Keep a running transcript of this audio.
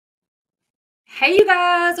Hey, you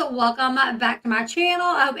guys, welcome back to my channel.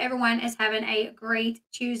 I hope everyone is having a great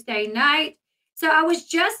Tuesday night. So, I was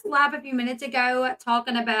just live a few minutes ago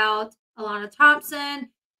talking about Alana Thompson,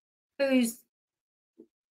 who's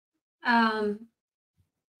um,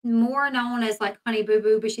 more known as like Honey Boo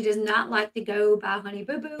Boo, but she does not like to go by Honey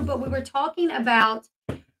Boo Boo. But we were talking about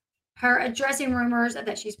her addressing rumors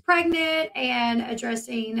that she's pregnant and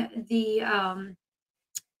addressing the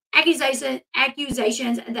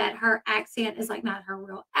accusations that her accent is like not her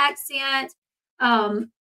real accent.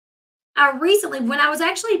 Um, I recently, when I was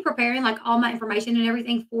actually preparing like all my information and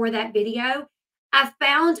everything for that video, I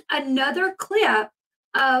found another clip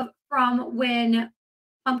of from when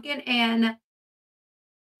Pumpkin and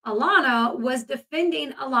Alana was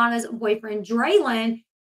defending Alana's boyfriend Dralin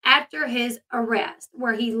after his arrest,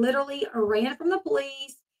 where he literally ran from the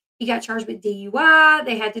police. He got charged with DUI.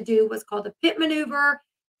 They had to do what's called the pit maneuver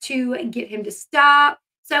to get him to stop.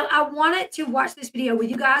 So I wanted to watch this video with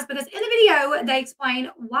you guys because in the video they explain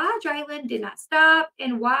why Dralin did not stop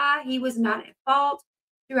and why he was not at fault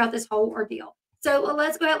throughout this whole ordeal. So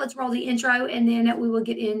let's go ahead, let's roll the intro, and then we will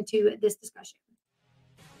get into this discussion.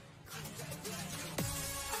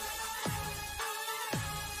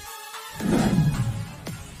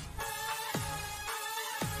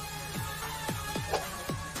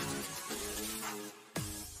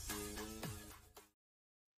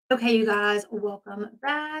 Okay, you guys, welcome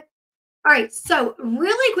back. All right, so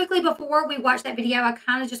really quickly before we watch that video, I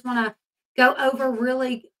kind of just want to go over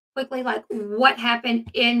really quickly like what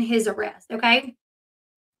happened in his arrest, okay?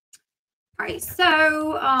 All right,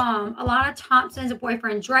 so Alana Thompson's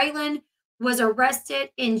boyfriend Dralin was arrested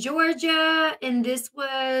in Georgia, and this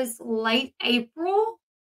was late April.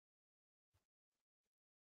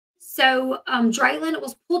 So Dralin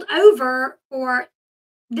was pulled over for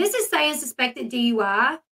this is saying suspected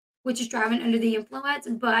DUI, which is driving under the influence.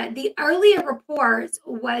 But the earlier reports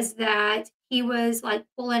was that he was like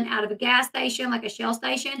pulling out of a gas station, like a Shell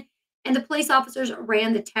station, and the police officers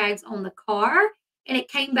ran the tags on the car. And it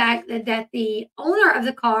came back that the owner of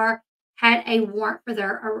the car had a warrant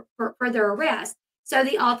for their arrest. So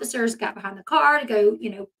the officers got behind the car to go,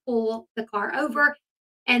 pull the car over,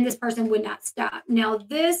 and this person would not stop. Now,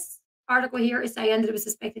 this article here is saying that it was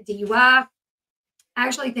suspected DUI. I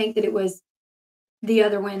actually think that it was the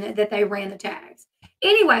other one that they ran the tags.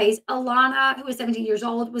 Anyways, Alana, who was 17 years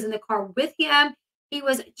old, was in the car with him. He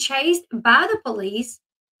was chased by the police.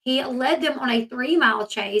 He led them on a 3-mile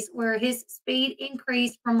chase where his speed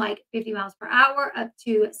increased from like 50 miles per hour up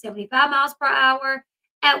to 75 miles per hour.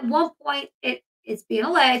 At one point, it's being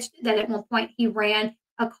alleged that at one point he ran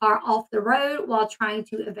a car off the road while trying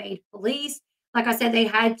to evade police. Like I said, they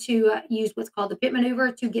had to use what's called the pit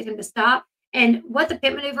maneuver to get him to stop. And what the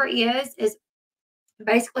pit maneuver is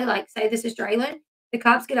basically like, say this is Dralin. The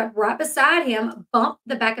cops get up right beside him, bump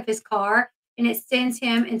the back of his car, and it sends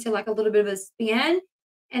him into like a little bit of a spin.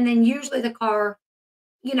 And then usually the car,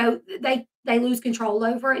 they lose control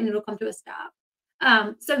over it and it'll come to a stop.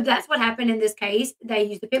 So that's what happened in this case. They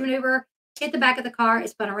used the pit maneuver, hit the back of the car, it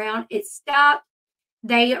spun around, it stopped.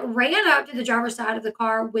 They ran up to the driver's side of the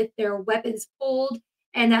car with their weapons pulled,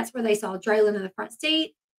 and that's where they saw Dralin in the front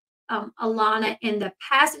seat, Alana in the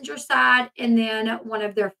passenger side, and then one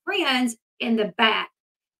of their friends in the back.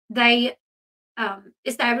 They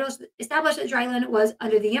established that Dralin was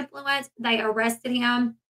under the influence. They arrested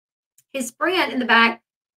him. His friend in the back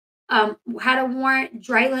had a warrant.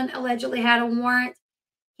 Dralin allegedly had a warrant.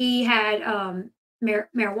 He had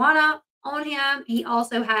marijuana on him. He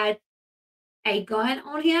also had a gun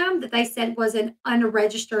on him that they said was an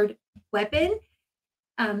unregistered weapon.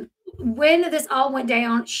 When this all went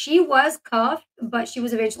down, she was cuffed, but she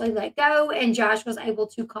was eventually let go, and Josh was able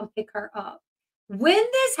to come pick her up. When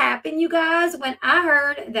this happened, you guys, when I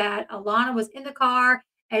heard that Alana was in the car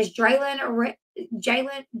as Dralin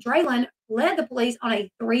led the police on a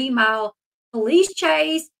 3-mile police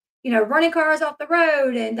chase, running cars off the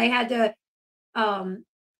road, and they had to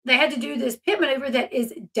do this pit maneuver that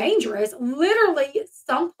is dangerous. Literally,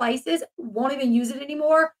 some places won't even use it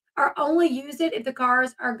anymore or only use it if the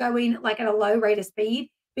cars are going like at a low rate of speed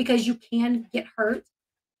because you can get hurt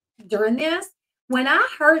during this. When I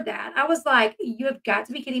heard that, I was like, you have got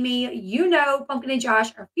to be kidding me. Pumpkin and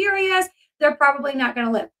Josh are furious. They're probably not going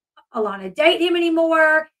to let Alana date him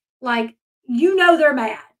anymore. Like, they're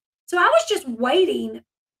mad. So I was just waiting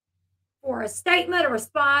for a statement, a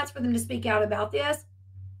response for them to speak out about this.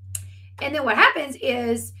 And then what happens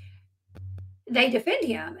is they defend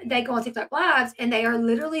him. They go on TikTok lives and they are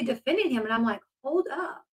literally defending him. And I'm like, hold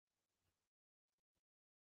up.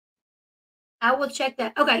 I will check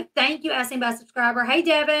that. Okay. Thank you, asking by subscriber. Hey,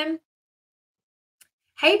 Devin.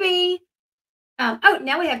 Hey, B. Oh,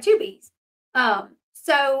 now we have two B's.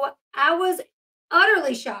 So I was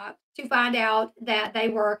utterly shocked to find out that they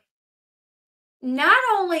were not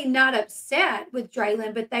only not upset with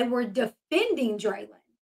Dralin, but they were defending Dralin.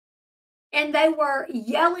 And they were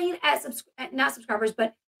yelling at not subscribers,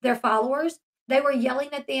 but their followers. They were yelling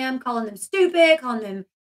at them, calling them stupid, calling them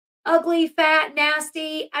ugly, fat,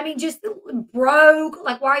 nasty. I mean, just broke.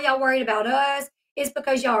 Like, why are y'all worried about us? It's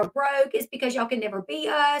because y'all are broke. It's because y'all can never be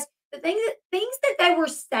us. The things that they were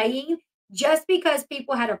saying just because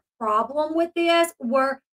people had a problem with this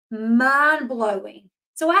were mind blowing.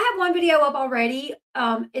 So I have one video up already.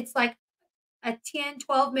 It's like a 10,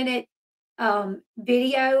 12-minute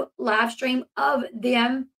video live stream of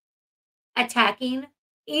them attacking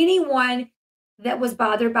anyone that was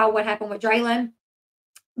bothered by what happened with Dralin.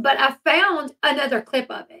 But I found another clip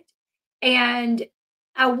of it. And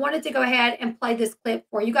I wanted to go ahead and play this clip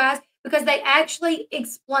for you guys because they actually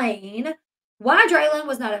explain why Dralin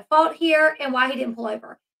was not at fault here and why he didn't pull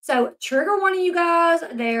over. So trigger warning, you guys,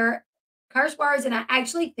 they're curse words. And I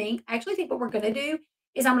actually think what we're going to do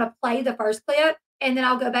is I'm going to play the first clip and then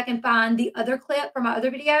I'll go back and find the other clip from my other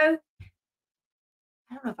video.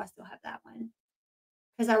 I don't know if I still have that one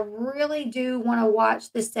because I really do want to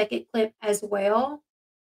watch the second clip as well.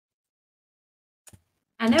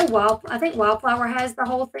 I know I think Wildflower has the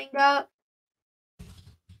whole thing up.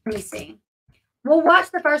 Let me see. We'll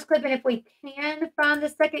watch the first clip, and if we can find the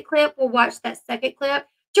second clip, we'll watch that second clip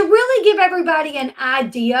to really give everybody an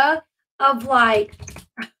idea of like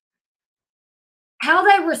how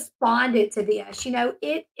they responded to this. You know,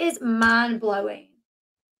 it is mind-blowing.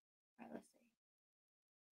 Right, let's see.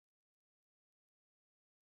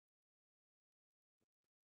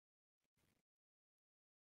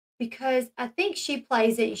 Because I think she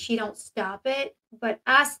plays it and she don't stop it, but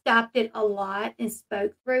I stopped it a lot and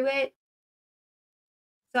spoke through it.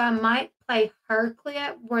 So I might play her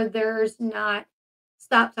clip where there's not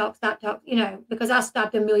stop, talk, you know, because I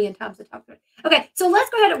stopped a million times to talk to it. Okay, so let's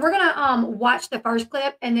go ahead. We're going to watch the first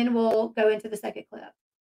clip and then we'll go into the second clip.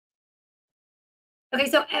 Okay,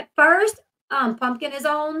 so at first, Pumpkin is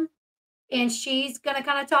on and she's going to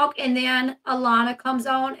kind of talk, and then Alana comes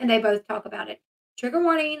on and they both talk about it. Trigger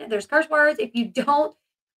warning, there's curse words. If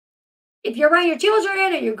you're around your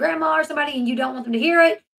children or your grandma or somebody and you don't want them to hear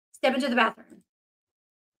it, step into the bathroom.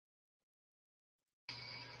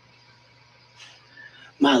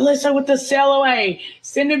 Melissa with the sail away.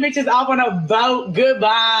 Send the bitches off on a boat.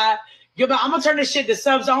 Goodbye. Goodbye. I'm going to turn this shit to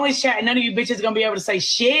subs only chat, and none of you bitches going to be able to say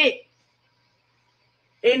shit.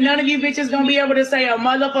 And none of you bitches going to be able to say a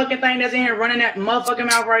motherfucking thing that's in here running that motherfucking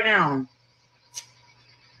mouth right now.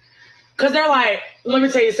 Because they're like, let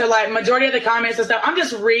me tell you, so like majority of the comments and stuff, I'm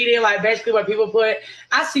just reading like basically what people put.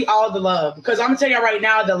 I see all the love. Because I'm going to tell you right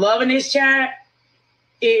now, the love in this chat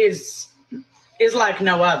is like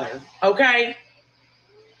no other. Okay?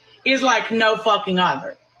 Is like no fucking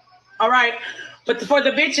other. All right? But for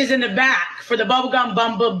the bitches in the back, for the bubblegum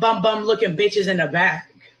bum looking bitches in the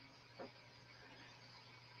back,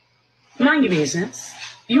 mind your business.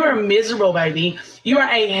 You are miserable, baby. You are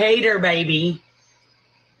a hater, baby.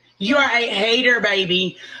 You are a hater,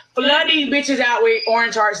 baby. Flood these bitches out with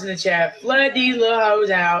orange hearts in the chat. Flood these little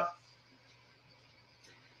hoes out.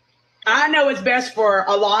 I know it's best for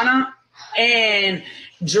Alana and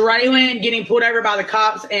Dralin getting pulled over by the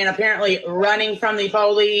cops and apparently running from the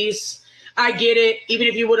police. I get it. Even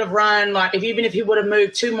if you would have run, even if he would have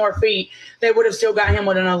moved 2 more feet, they would have still got him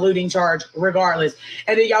with an eluding charge regardless.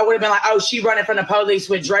 And then y'all would have been like, oh, she running from the police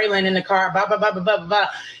with Dralin in the car, blah, blah, blah, blah, blah, blah.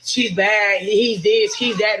 She's bad. He's this,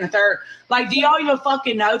 he's that, and the third. Like, do y'all even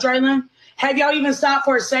fucking know Dralin? Have y'all even stopped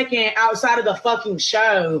for a second outside of the fucking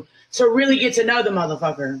show to really get to know the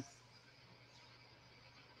motherfucker?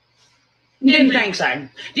 Didn't think so.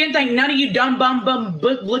 Didn't think none of you dumb bum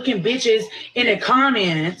book looking bitches in the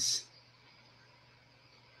comments.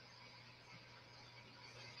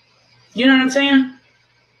 You know what I'm saying?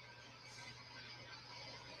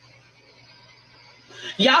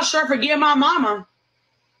 Y'all sure forgive my mama.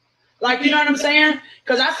 Like, you know what I'm saying?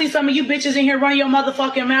 Because I see some of you bitches in here running your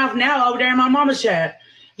motherfucking mouth now over there in my mama's chat.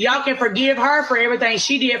 Y'all can forgive her for everything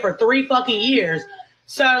she did for 3 fucking years.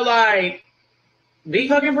 So, like, be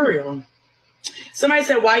fucking for real. Somebody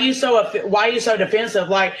said, why you so defensive?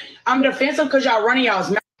 Like, I'm defensive because y'all running y'all's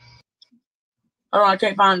mouth. Oh, I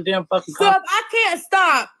can't find the damn fucking cop. So if I can't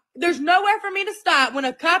stop, there's nowhere for me to stop. When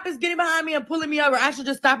a cop is getting behind me and pulling me over, I should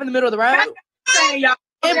just stop in the middle of the road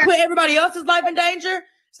and put everybody else's life in danger.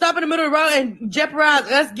 Stop in the middle of the road and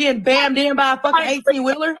jeopardize us getting bammed in by a fucking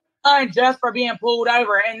 18-wheeler. Just for being pulled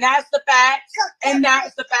over. And that's the facts. And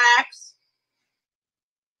that's the facts.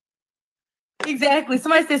 Exactly.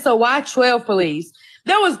 Somebody said, so why 12 police?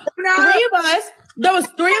 There was 3 of us. There was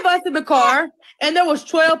 3 of us in the car, and there was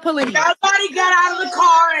 12 police. Nobody got out of the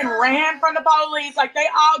car and ran from the police. Like, they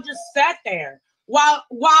all just sat there.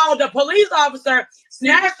 While the police officer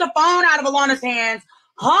snatched the phone out of Alana's hands,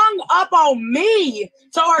 hung up on me,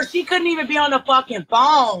 told her she couldn't even be on the fucking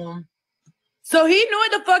phone. So he knew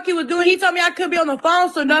what the fuck he was doing. He told me I couldn't be on the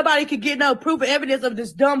phone so nobody could get no proof or evidence of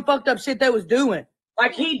this dumb fucked up shit they was doing.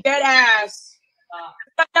 Like, he dead ass.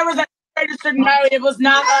 There was a registered note. It was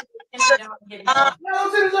not.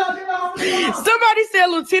 Somebody said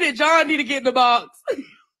Lieutenant John need to get in the box.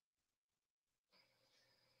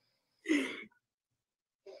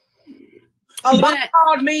 Alana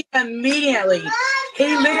called me immediately.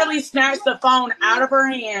 He literally snatched the phone out of her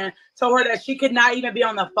hand, told her that she could not even be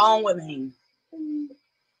on the phone with me.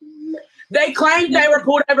 They claimed they were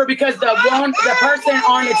pulled over because the person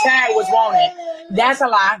on the tag was wanted. That's a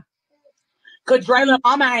lie. Cause Dralin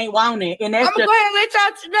mama ain't wanted, and that's I'm gonna go ahead and let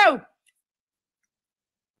y'all know.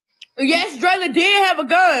 Yes, Dralin did have a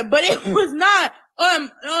gun, but it was not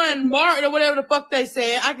unmarked or whatever the fuck they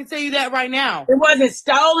said. I can tell you that right now. It wasn't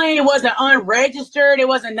stolen. It wasn't unregistered. It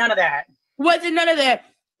wasn't none of that. Wasn't none of that.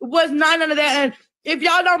 Was not none of that. And if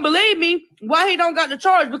y'all don't believe me, why he don't got the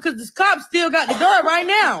charge? Because this cop still got the gun right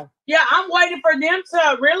now. Yeah, I'm waiting for them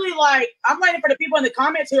to really I'm waiting for the people in the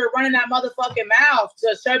comments who are running that motherfucking mouth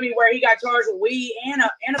to show me where he got charged with weed and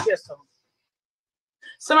a pistol.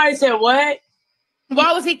 Somebody said, what?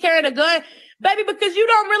 Why was he carrying a gun? Baby, because you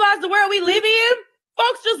don't realize the world we live in.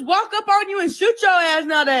 Folks just walk up on you and shoot your ass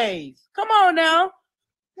nowadays. Come on now.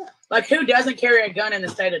 Like, who doesn't carry a gun in the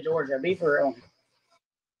state of Georgia? Be for real.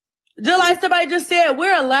 Just like somebody just said,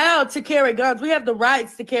 we're allowed to carry guns. We have the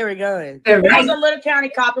rights to carry guns. It was a little county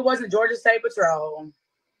cop. It wasn't Georgia State Patrol.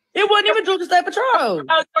 It wasn't even Georgia State Patrol.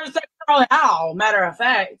 No, Georgia State Patrol at all, matter of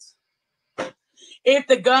fact. If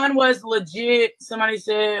the gun was legit, somebody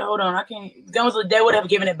said, hold on, I can't. The gun was legit, they would have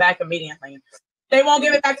given it back immediately. They won't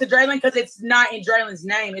give it back to Dralin because it's not in Dralin's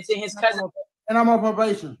name. It's in his cousin. And I'm on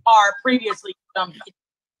probation. Or previously.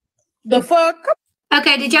 The fuck?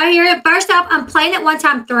 Okay, did y'all hear it? First off, I'm playing it one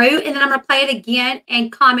time through, and then I'm going to play it again and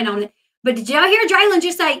comment on it. But did y'all hear Dralin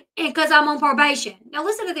just say, and because I'm on probation? Now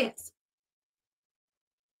listen to this.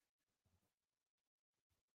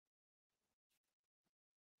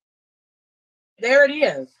 There it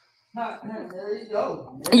is. There you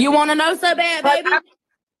go. You want to know so bad, baby?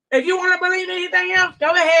 If you want to believe anything else,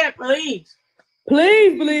 go ahead, please.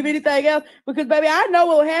 Please believe anything else. Because, baby, I know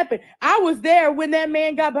what happened. I was there when that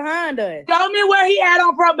man got behind us. Show me where he at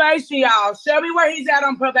on probation, y'all. Show me where he's at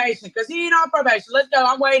on probation. Because he ain't on probation. Let's go.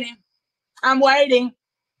 I'm waiting. I'm waiting.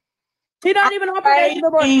 He not even on probation no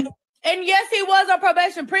more. And yes, he was on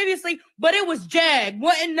probation previously, but it was JAG.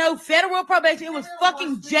 Wasn't no federal probation. It was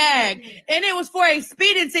fucking JAG. And it was for a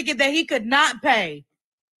speeding ticket that he could not pay.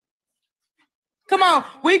 Come on.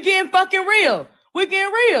 We getting fucking real. We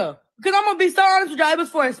getting real. Because I'm going to be so honest with you. It was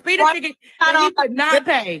for a speeding ticket that he could not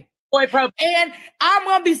pay. And I'm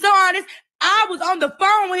going to be so honest. I was on the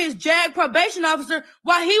phone with his JAG probation officer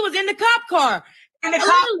while he was in the cop car. And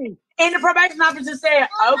the probation officer said,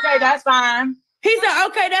 okay, that's fine. He said,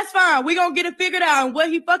 okay, that's fine. We're going to get it figured out. And what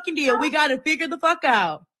he fucking did, we got to figure the fuck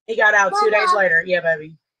out. He got out 2 days later. Yeah,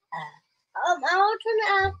 baby. I want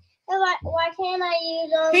to know why can't I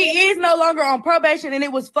use He is no longer on probation, and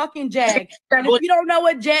it was fucking JAG. And if you don't know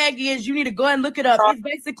what JAG is, you need to go and look it up. It's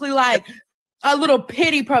basically like a little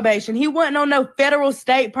pity probation. He wasn't on no federal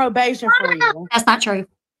state probation for real. That's not true.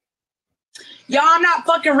 Y'all, I'm not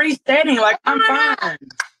fucking resetting. Like, I'm fine.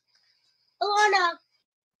 Alana.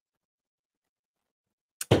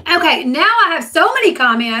 Okay, now I have so many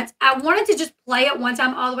comments. I wanted to just play it one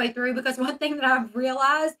time all the way through because one thing that I've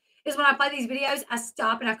realized is when I play these videos, I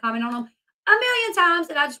stop and I comment on them a million times,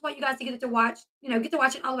 and I just want you guys to get to watch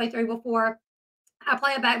it all the way through before I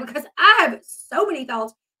play it back because I have so many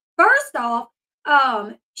thoughts. First off,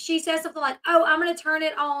 she says something like, oh, I'm going to turn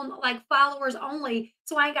it on like followers only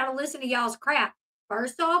so I ain't got to listen to y'all's crap.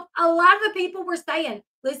 First off, a lot of the people were saying,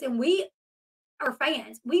 listen, we are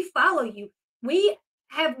fans. We follow you. We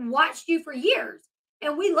have watched you for years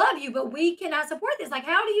and we love you, but we cannot support this. Like,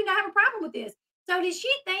 how do you not have a problem with this? So did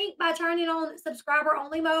she think by turning on subscriber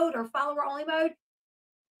only mode or follower only mode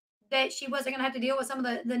that she wasn't going to have to deal with some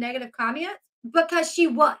of the negative comments? Because she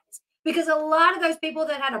was. Because a lot of those people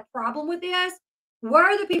that had a problem with this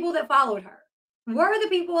were the people that followed her, were the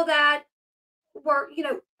people that were,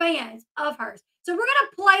 fans of hers. So we're going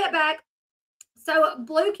to play it back. So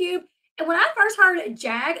Blue Cube, and when I first heard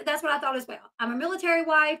JAG, that's what I thought as well. I'm a military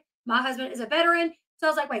wife. My husband is a veteran. So I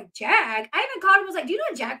was like, wait, JAG? I even called him and was like, do you know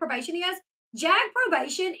what JAG probation is? Jag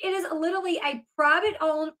Probation, it is literally a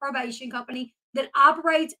private-owned probation company that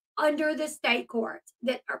operates under the state courts,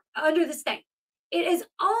 that are under the state. It is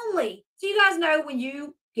only so you guys know when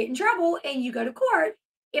you get in trouble and you go to court,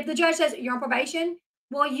 if the judge says you're on probation,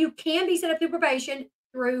 well, you can be set up through probation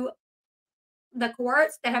through the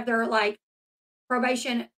courts that have their like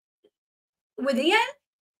probation within,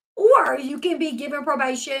 or you can be given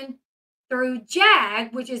probation through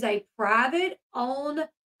JAG, which is a private owned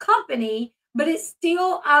company, but it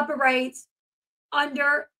still operates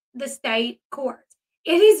under the state courts.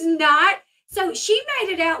 It is not, so she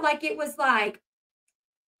made it out like it was like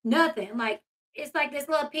nothing, like it's like this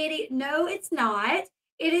little pity. No, it's not.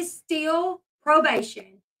 It is still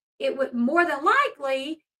probation. It would more than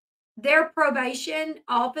likely their probation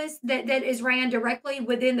office that is ran directly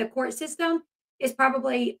within the court system is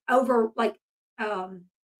probably over like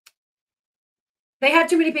they had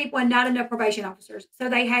too many people and not enough probation officers. So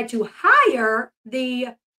they had to hire the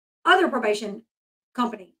other probation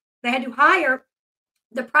company. They had to hire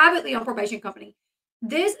the privately owned probation company.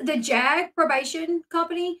 The JAG probation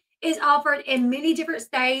company is offered in many different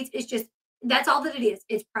states. It's just that's all that it is.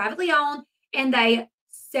 It's privately owned and they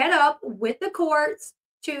set up with the courts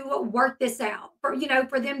to work this out for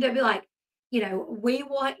for them to be like, we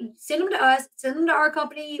will send them to us, send them to our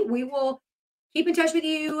company. We will keep in touch with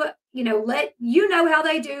you, let you know how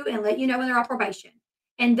they do and let you know when they're off probation.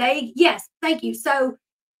 And yes, thank you. So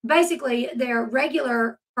basically their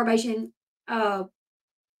regular probation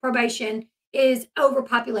is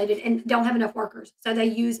overpopulated and don't have enough workers. So they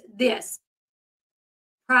use this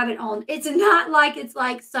private owned. It's not like it's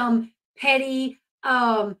like some petty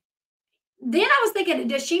then I was thinking,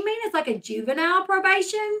 does she mean it's like a juvenile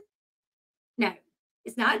probation? No,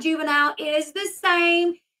 it's not juvenile. It is the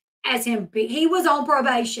same as him. He was on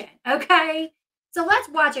probation. Okay. So let's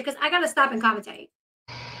watch it because I got to stop and commentate.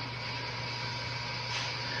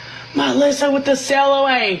 Melissa with the sail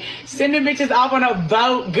away. Sending bitches off on a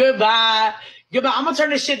boat. Goodbye. Goodbye. I'm going to turn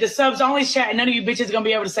this shit to subs only chat and none of you bitches going to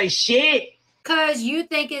be able to say shit. Because you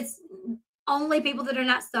think it's only people that are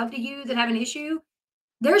not sub to you that have an issue.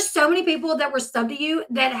 There's so many people that were sub to you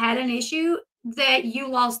that had an issue that you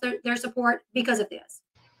lost their support because of this.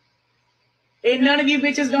 And none of you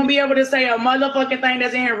bitches gonna be able to say a motherfucking thing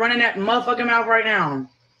that's in here running that motherfucking mouth right now.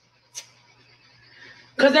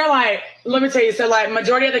 Cause they're like, let me tell you, so like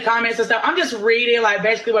majority of the comments and stuff, I'm just reading like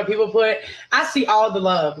basically what people put. I see all the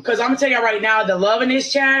love. Because I'm gonna tell you right now, the love in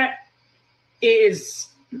this chat is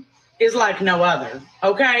like no other.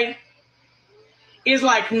 Okay? Is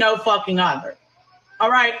like no fucking other. All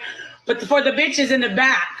right, but for the bitches in the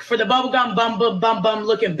back, for the bubblegum bum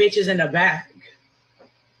looking bitches in the back.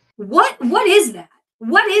 What is that?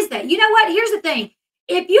 What is that? You know what? Here's the thing.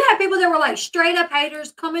 If you have people that were like straight up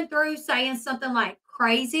haters coming through saying something like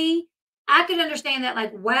crazy, I could understand that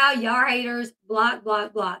like, wow, y'all are haters, block.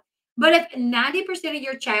 But if 90% of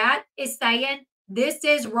your chat is saying this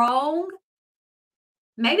is wrong,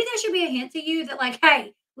 maybe that should be a hint to you that like,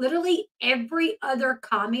 hey, literally every other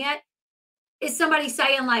comment is somebody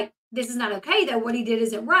saying like, this is not okay though. What he did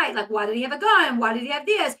isn't right. Like, why did he have a gun? Why did he have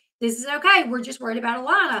this? This isn't okay. We're just worried about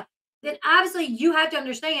Alana. Then obviously you have to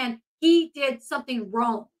understand he did something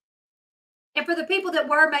wrong. And for the people that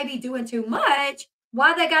were maybe doing too much,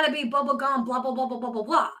 why they got to be bubble gum, blah, blah, blah, blah, blah, blah,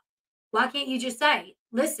 blah. Why can't you just say,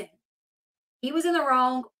 listen, he was in the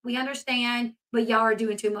wrong. We understand, but y'all are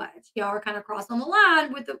doing too much. Y'all are kind of crossing the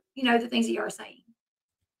line with the, the things that you are saying.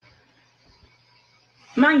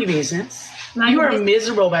 Mind your business. You are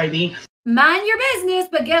miserable, baby. Mind your business,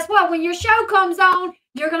 but guess what? When your show comes on,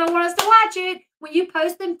 you're gonna want us to watch it. When you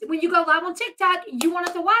post them, when you go live on TikTok, you want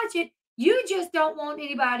us to watch it. You just don't want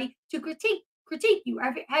anybody to critique you or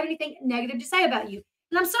have anything negative to say about you.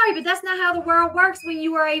 And I'm sorry, but that's not how the world works when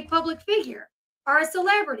you are a public figure or a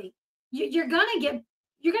celebrity. You're gonna get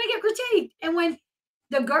critiqued. And when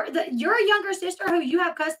your younger sister who you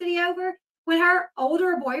have custody over, when her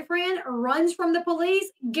older boyfriend runs from the police,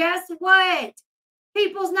 guess what?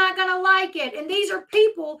 People's not going to like it. And these are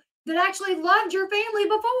people that actually loved your family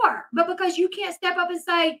before. But because you can't step up and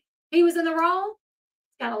say he was in the wrong,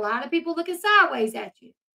 got a lot of people looking sideways at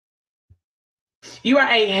you. You are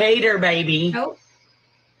a hater, baby. Nope.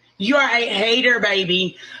 You are a hater,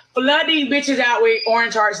 baby. Flood these bitches out with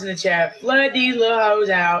orange hearts in the chat. Flood these little hoes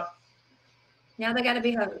out. Now they got to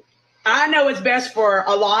be hoes. I know it's best for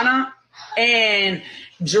Alana and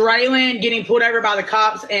Dralin getting pulled over by the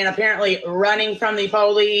cops and apparently running from the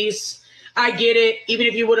police. I get it. Even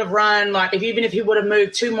if you would have run, even if he would have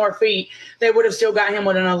moved 2 more feet, they would have still got him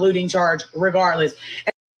with an eluding charge regardless.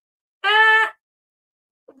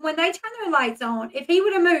 When they turn their lights on, if he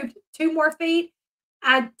would have moved 2 more feet,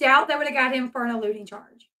 I doubt they would have got him for an eluding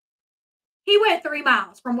charge. He went 3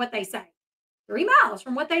 miles from what they say. 3 miles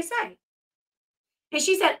from what they say. And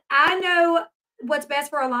she said, I know what's best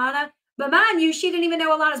for Alana, but mind you, she didn't even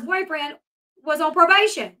know Alana's boyfriend was on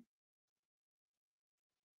probation.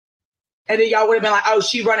 And then y'all would have been like, oh,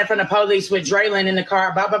 she running from the police with Dralin in the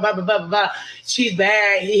car, blah, blah, blah, blah, blah, blah. She's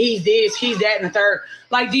bad. He's this, he's that, and the third.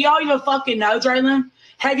 Like, do y'all even fucking know Dralin?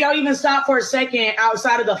 Have y'all even stopped for a second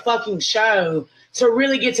outside of the fucking show to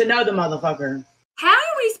really get to know the motherfucker? How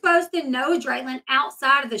are we supposed to know Dralin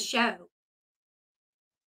outside of the show?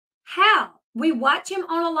 How? We watch him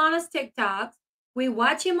on Alana's TikToks. We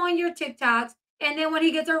watch him on your TikToks. And then when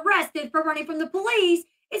he gets arrested for running from the police,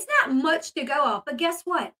 it's not much to go off. But guess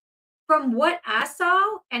what? From what I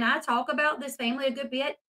saw, and I talk about this family a good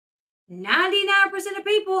bit, 99% of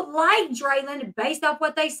people like Dralin based off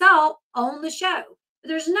what they saw on the show.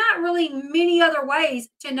 There's not really many other ways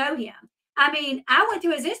to know him. I mean, I went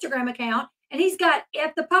to his Instagram account and he's got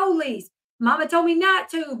F the police. Mama told me not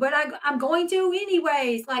to, but I'm going to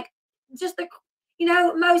anyways. Like, just the,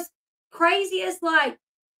 most craziest, like,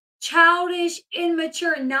 childish,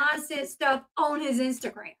 immature nonsense stuff on his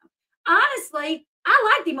Instagram. Honestly,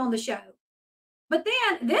 I liked him on the show. But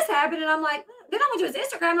then this happened and I'm like, then I went to his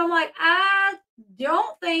Instagram and I'm like, I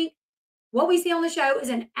don't think what we see on the show is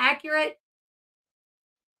an accurate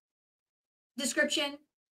description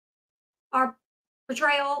or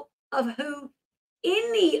portrayal of who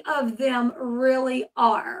any of them really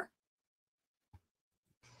are.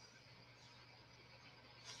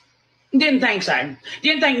 Didn't think so.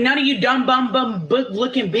 Didn't think none of you dumb bum book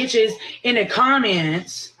looking bitches in the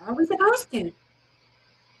comments. Are we supposed to?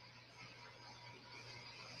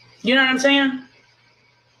 You know what I'm saying?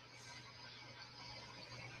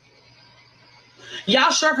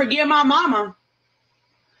 Y'all sure forgive my mama.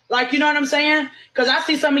 Like, you know what I'm saying? Because I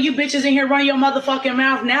see some of you bitches in here running your motherfucking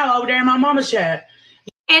mouth now over there in my mama's chat.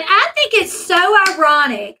 And I think it's so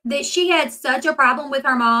ironic that she had such a problem with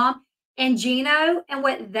her mom and Gino and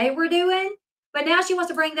what they were doing, but now she wants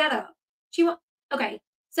to bring that up. Okay,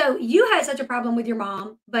 so you had such a problem with your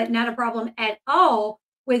mom, but not a problem at all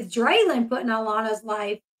with Dralin putting Alana's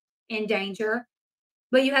life in danger.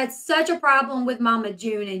 But you had such a problem with Mama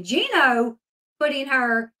June and Gino putting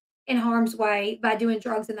her in harm's way by doing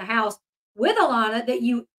drugs in the house with Alana that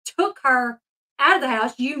you took her out of the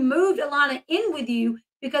house. You moved Alana in with you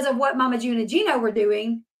because of what Mama June and Gino were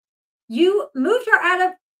doing. You moved her out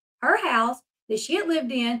of her house that she had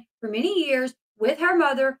lived in for many years with her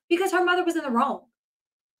mother because her mother was in the wrong.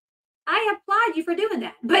 I applaud you for doing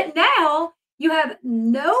that. But now you have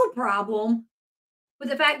no problem with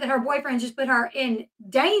the fact that her boyfriend just put her in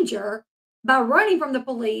danger by running from the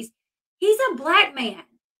police. He's a black man.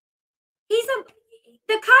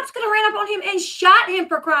 The cops could have ran up on him and shot him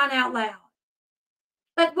for crying out loud.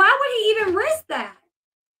 Like, why would he even risk that?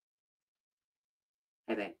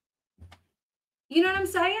 Hey, babe. You know what I'm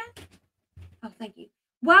saying? Oh, thank you.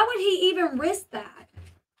 Why would he even risk that?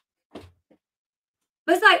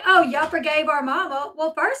 But it's like, oh, y'all forgave our mama.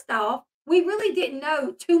 Well, first off, we really didn't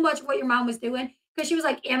know too much what your mom was doing because she was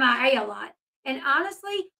like MIA a lot. And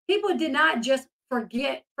honestly, people did not just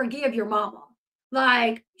forgive your mama.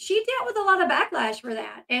 Like, she dealt with a lot of backlash for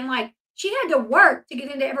that. And like, she had to work to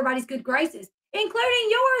get into everybody's good graces, including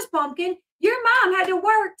yours, Pumpkin. Your mom had to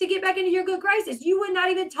work to get back into your good graces. You would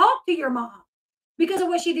not even talk to your mom because of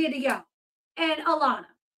what she did to y'all and Alana.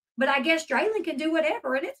 But I guess Dralin can do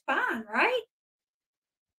whatever and it's fine, right?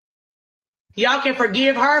 Y'all can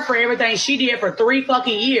forgive her for everything she did for 3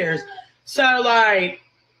 fucking years. So, like,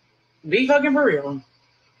 be fucking for real.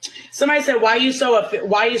 Somebody said, why you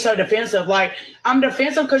so defensive? Like, I'm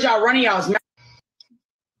defensive because y'all running y'all's mouth.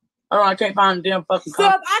 Oh, I can't find the damn fucking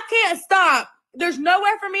cop. So if I can't stop, there's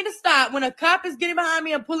nowhere for me to stop. When a cop is getting behind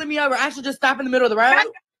me and pulling me over, I should just stop in the middle of the road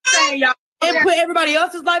and put everybody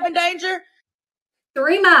else's life in danger.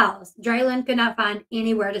 3 miles. Dralin could not find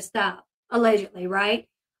anywhere to stop, allegedly, right?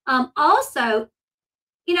 Also,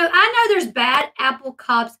 I know there's bad Apple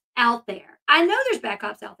cops out there. I know there's bad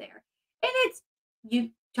cops out there. And it's, you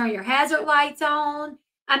turn your hazard lights on.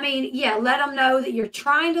 I mean, yeah, let them know that you're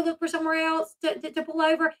trying to look for somewhere else to pull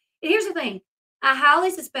over. And here's the thing. I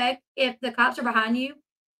highly suspect if the cops are behind you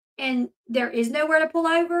and there is nowhere to pull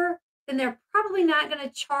over, then they're probably not going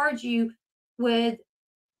to charge you with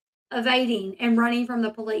evading and running from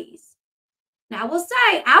the police. Now, I will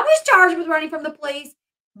say, I was charged with running from the police,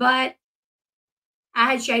 but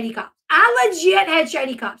I had shady cops. I legit had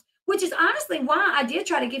shady cops, which is honestly why I did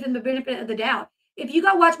try to give them the benefit of the doubt. If you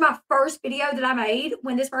go watch my first video that I made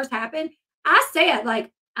when this first happened, I said,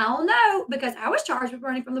 like, I don't know, because I was charged with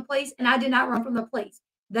running from the police and I did not run from the police.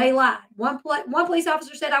 They lied. One police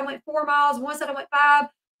officer said I went 4 miles. One said I went 5.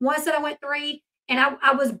 One said I went 3. And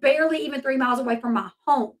I was barely even 3 miles away from my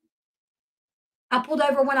home. I pulled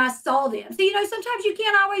over when I saw them. So, you know, sometimes you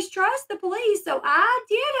can't always trust the police. So I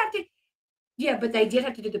did have to, yeah, but they did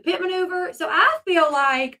have to do the pit maneuver. So I feel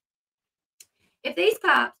like if these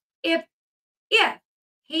cops, if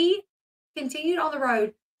he continued on the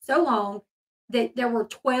road so long that there were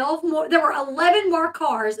 11 more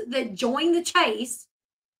cars that joined the chase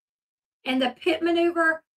and the pit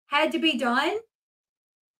maneuver had to be done,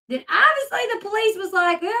 then obviously the police was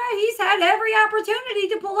like, he's had every opportunity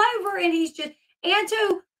to pull over and he's just,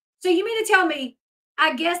 so you mean to tell me,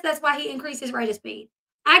 I guess that's why he increased his rate of speed.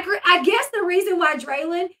 I guess the reason why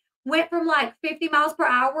Dralin went from like 50 miles per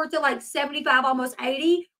hour to like 75, almost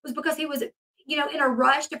 80 was because he was, you know, in a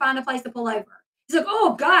rush to find a place to pull over. He's like,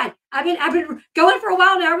 oh God, I've been going for a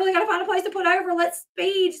while now. I really got to find a place to pull over. Let's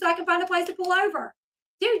speed so I can find a place to pull over.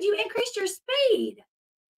 Dude, you increased your speed.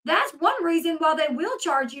 That's one reason why they will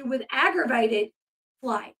charge you with aggravated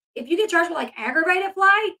flight. If you get charged with like aggravated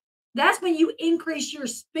flight, that's when you increase your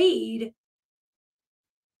speed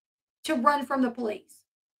to run from the police.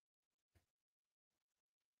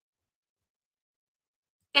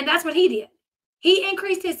 And that's what he did. He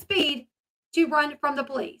increased his speed to run from the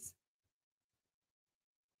police.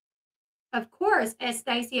 Of course, as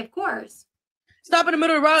Stacy, of course. Stop in the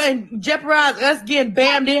middle of the road and jeopardize us getting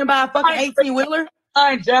bammed in by a fucking 18-wheeler?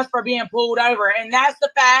 Just for being pulled over. And that's the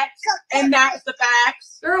facts. And that's the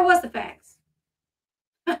facts. Girl, what's the facts?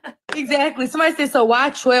 Exactly. Somebody said, so why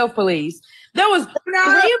 12 police? There was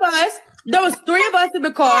 3 of us. There was 3 of us in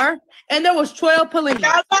the car, and there was 12 police.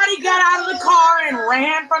 Nobody got out of the car and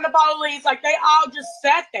ran from the police. Like, they all just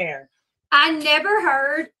sat there. I never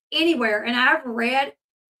heard anywhere, and I've read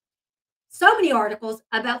so many articles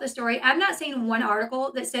about the story. I've not seen one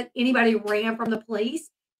article that said anybody ran from the police,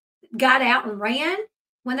 got out and ran.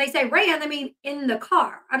 When they say ran, they mean in the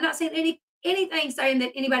car. I've not seen anything saying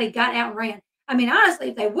that anybody got out and ran. I mean, honestly,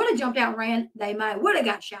 if they would have jumped out and ran, they would have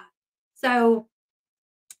got shot. So,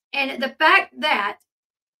 and the fact that,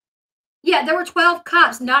 yeah, there were 12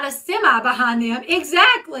 cops, not a semi behind them.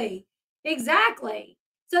 Exactly.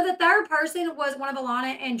 So the third person was one of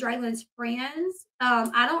Alana and Dralin's friends.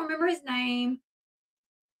 I don't remember his name.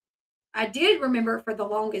 I did remember it for the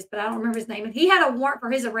longest, but I don't remember his name. And he had a warrant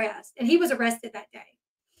for his arrest, and he was arrested that day.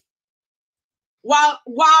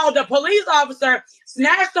 While the police officer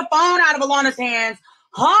snatched the phone out of Alana's hands,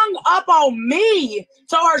 hung up on me,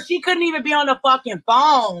 told her she couldn't even be on the fucking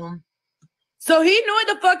phone. So he knew what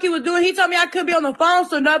the fuck he was doing. He told me I couldn't be on the phone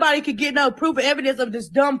so nobody could get no proof or evidence of this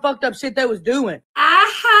dumb fucked up shit they was doing.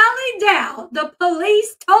 I highly doubt the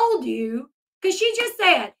police told you, because she just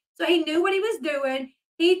said, so he knew what he was doing.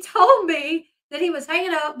 He told me that he was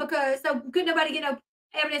hanging up because so couldn't nobody get no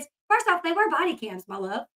evidence. First off, they wear body cams, my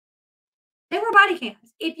love. They were body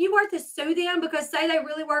cams. If you were to sue them because say they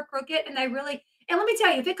really were crooked and let me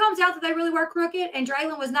tell you, if it comes out that they really were crooked and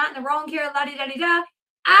Dralin was not in the wrong here, la-di-da-di-da,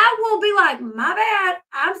 I will be like, my bad.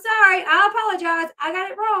 I'm sorry. I apologize. I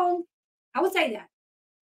got it wrong. I would say that.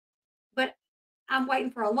 But I'm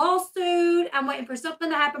waiting for a lawsuit. I'm waiting for something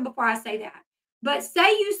to happen before I say that. But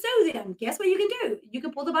say you sue them. Guess what you can do? You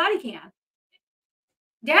can pull the body cam,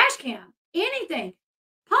 dash cam, anything.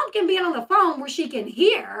 Pumpkin being on the phone where she can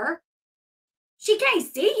hear. She can't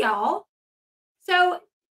see y'all. So,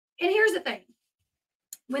 and here's the thing.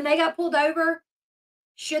 When they got pulled over,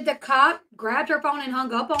 should the cop grabbed her phone and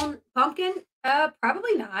hung up on Pumpkin?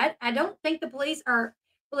 Probably not. I don't think the police are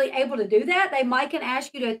really able to do that. They might can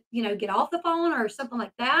ask you to, get off the phone or something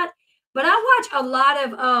like that. But I watch a lot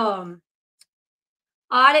of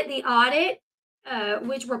Audit the Audit,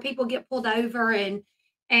 which where people get pulled over and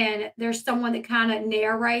there's someone that kind of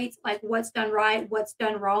narrates like what's done right, what's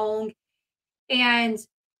done wrong. And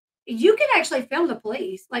you can actually film the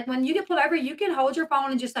police. Like when you get pulled over, you can hold your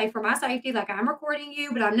phone and just say, for my safety, like I'm recording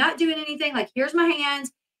you, but I'm not doing anything. Like, here's my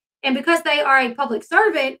hands. And because they are a public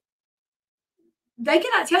servant, they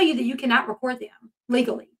cannot tell you that you cannot record them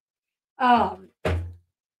legally. I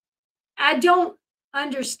don't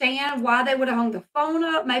understand why they would have hung the phone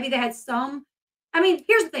up. Maybe they had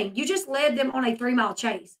here's the thing. You just led them on a 3-mile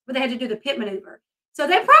chase where they had to do the pit maneuver. So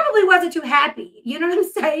they probably wasn't too happy. You know what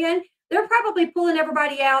I'm saying? They're probably pulling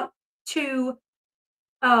everybody out to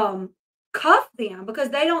cuff them because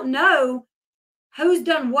they don't know who's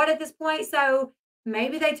done what at this point. So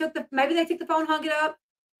maybe they took the phone, hung it up,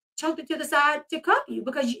 chunked it to the side to cuff you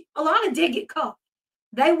because Alana did get cuffed.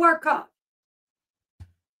 They were cuffed.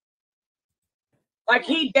 Like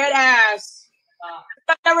he dead ass.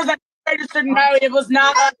 There was a registered note. It was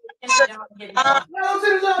not Somebody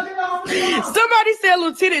said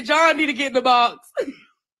Lieutenant John need to get in the box.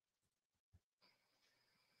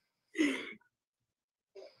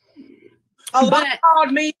 Alana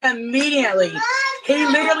called me immediately. He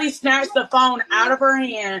literally snatched the phone out of her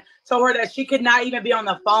hand, told her that she could not even be on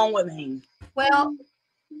the phone with me. Well,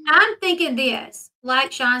 I'm thinking this,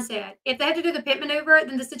 like Sean said, if they have to do the pit maneuver,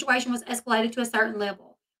 then the situation was escalated to a certain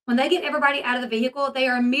level. When they get everybody out of the vehicle, they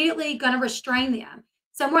are immediately going to restrain them.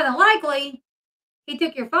 So more than likely, he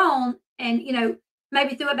took your phone and, you know,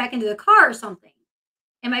 maybe threw it back into the car or something.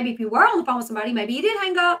 And maybe if you were on the phone with somebody, maybe you did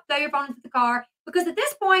hang up, throw your phone into the car. Because at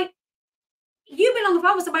this point, you've been on the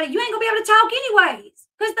phone with somebody, you ain't going to be able to talk anyways.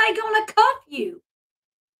 Because they going to cuff you.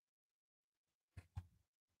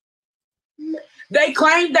 They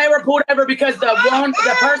claimed they were pulled over because the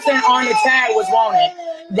person on the tag was wanted.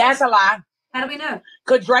 That's a lie. How do we know?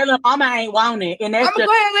 Because Dralin mama ain't wanted. And that's I'm gonna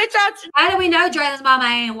go ahead and let y'all. How do we know Dralin's mama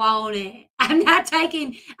ain't wanted? I'm not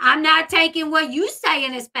taking what you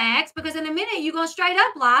saying as facts, because in a minute you're gonna straight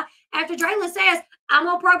up lie after Dralin says, I'm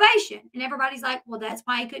on probation. And everybody's like, well, that's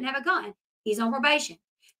why he couldn't have a gun. He's on probation.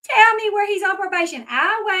 Tell me where he's on probation.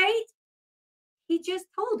 I'll wait. He just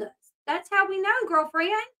told us. That's how we know,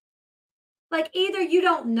 girlfriend. Like, either you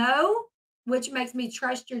don't know, which makes me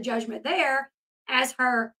trust your judgment there as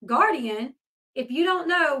her guardian. If you don't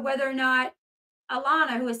know whether or not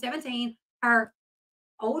Alana, who is 17, her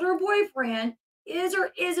older boyfriend, is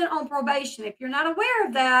or isn't on probation, if you're not aware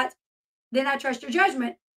of that, then I trust your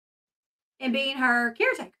judgment in being her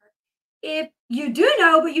caretaker. If you do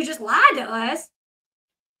know, but you just lied to us,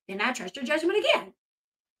 then I trust your judgment again.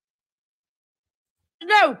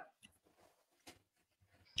 No.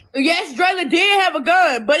 Yes, Dralin did have a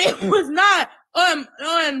gun, but it was not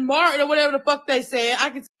unmarked or whatever the fuck they said. How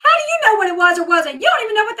do you know what it was or wasn't? You don't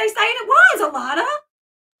even know what they saying it was, Alana.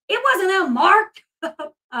 It wasn't unmarked.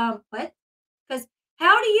 What? Because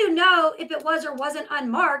how do you know if it was or wasn't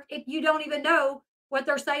unmarked if you don't even know what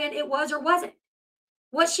they're saying it was or wasn't?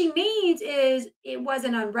 What she means is it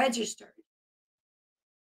wasn't unregistered.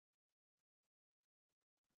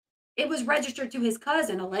 It was registered to his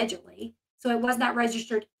cousin, allegedly. So it was not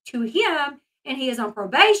registered to him, and he is on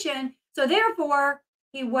probation. So therefore,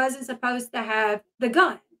 he wasn't supposed to have the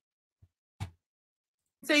gun. I'll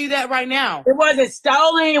tell you that right now. It wasn't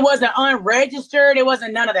stolen. It wasn't unregistered. It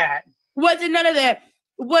wasn't none of that. Wasn't none of that.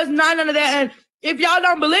 Was not none of that. And if y'all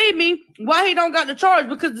don't believe me, why he don't got the charge?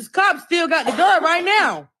 Because the cops still got the gun right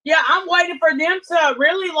now. Yeah, I'm waiting for them to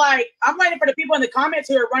really I'm waiting for the people in the comments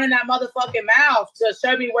who are running that motherfucking mouth to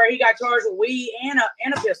show me where he got charged with weed and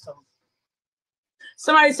a pistol.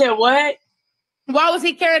 Somebody said what? Why was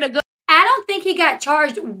he carrying a gun? I don't think he got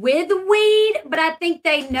charged with weed, but I think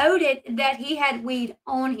they noted that he had weed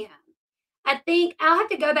on him. I think I'll have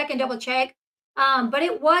to go back and double check. But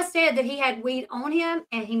it was said that he had weed on him,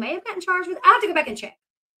 and he may have gotten charged with. I'll have to go back and check.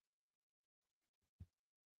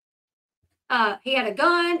 He had a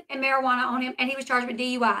gun and marijuana on him, and he was charged with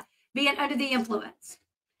DUI, being under the influence.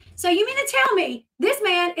 So you mean to tell me this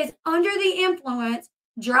man is under the influence,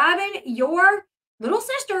 driving your little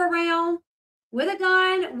sister around with a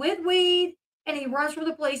gun, with weed, and he runs from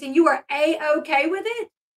the police, and you are A-okay with it?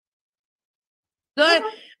 Good.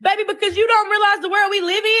 Baby, because you don't realize the world we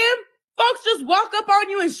live in. Folks just walk up on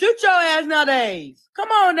you and shoot your ass nowadays. Come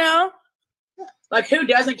on now. Like, who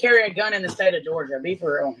doesn't carry a gun in the state of Georgia? Be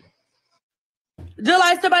for real. Just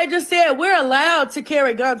like somebody just said, we're allowed to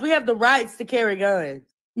carry guns. We have the rights to carry guns.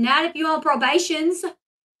 Not if you're on probations.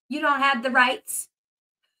 You don't have the rights.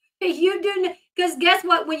 You do, because guess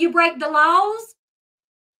what? When you break the laws,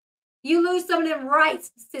 you lose some of them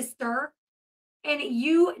rights, sister. And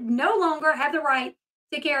you no longer have the right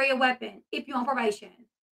to carry a weapon if you're on probation.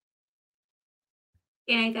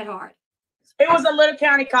 It ain't that hard. It was a little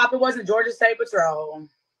county cop. It wasn't Georgia State Patrol.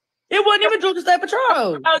 It wasn't even Georgia State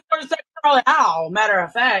Patrol. It was Georgia State Patrol at all, matter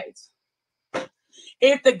of fact.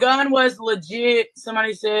 If the gun was legit,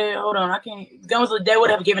 somebody said, hold on, I can't. The gun was legit, they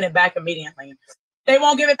would have given it back immediately. They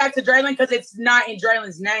won't give it back to Dralin because it's not in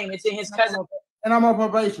Dralin's name. It's in his cousin. And I'm on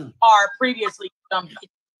probation. Or previously.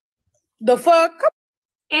 The fuck?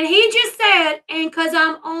 And he just said, and because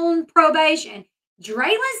I'm on probation.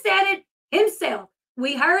 Dralin said it himself.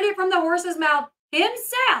 We heard it from the horse's mouth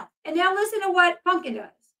himself. And now listen to what Pumpkin does.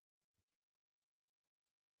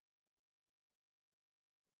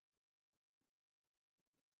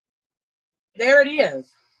 There it is.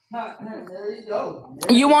 There you go.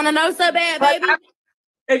 You want to know so bad, baby?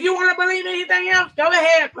 If you want to believe anything else, go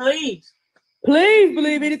ahead, please. Please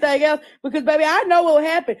believe anything else. Because, baby, I know what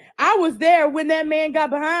happened. I was there when that man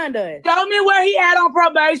got behind us. Show me where he at on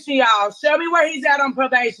probation, y'all. Show me where he's at on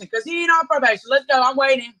probation. Because he ain't on probation. Let's go. I'm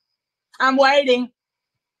waiting. I'm waiting.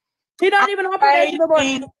 He's not even on probation no more.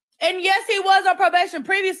 And yes, he was on probation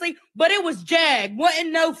previously, but it was JAG.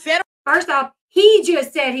 Wasn't no federal. First off, he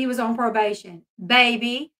just said he was on probation.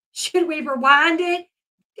 Baby, should we rewind it?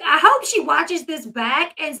 I hope she watches this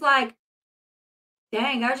back and it's like,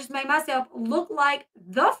 dang, I just made myself look like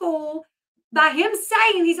the fool by him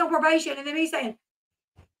saying he's on probation and then me saying,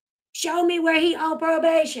 show me where he on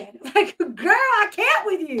probation. Like, girl, I can't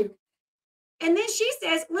with you. And then she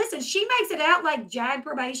says, listen, she makes it out like JAG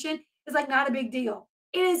probation is like not a big deal.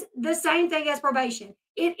 It is the same thing as probation.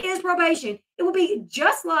 It is probation. It will be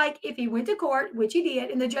just like if he went to court, which he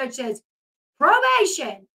did, and the judge says,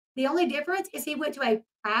 probation. The only difference is he went to a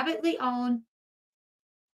privately owned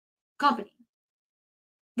company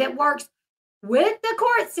that works with the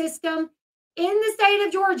court system in the state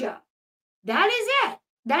of Georgia. That is it.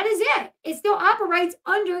 That is it. It still operates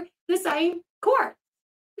under the same court.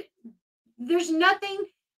 There's nothing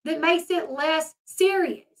that makes it less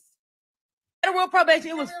serious. Federal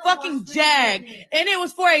probation, it was fucking JAG. And it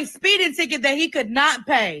was for a speeding ticket that he could not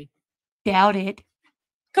pay. Doubt it.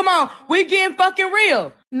 Come on, we getting fucking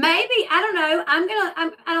real. Maybe, I don't know. I don't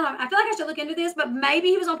know. I feel like I should look into this, but maybe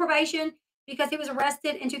he was on probation because he was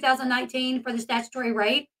arrested in 2019 for the statutory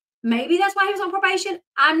rape. Maybe that's why he was on probation.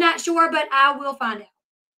 I'm not sure, but I will find out.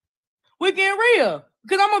 We getting real.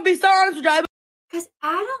 Because I'm going to be so honest with you. Because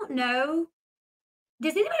I don't know.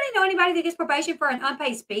 Does anybody know anybody that gets probation for an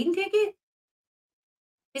unpaid speeding ticket?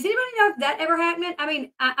 Does anybody know if that ever happened? I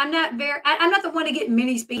mean, I'm not the one to get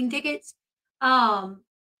many speeding tickets. But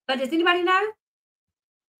does anybody know?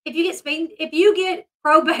 If you get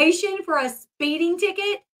probation for a speeding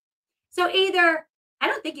ticket, so either, I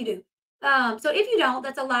don't think you do. So if you don't,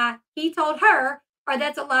 that's a lie. He told her, or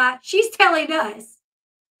that's a lie. She's telling us.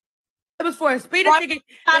 It was for a speeding ticket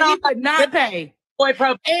that he could not pay.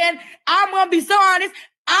 And I'm going to be so honest,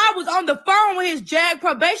 I was on the phone with his JAG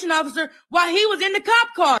probation officer while he was in the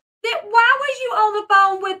cop car. Then why was you on the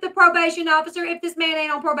phone with the probation officer if this man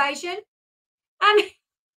ain't on probation? I mean,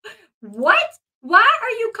 what? Why are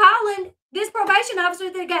you calling this probation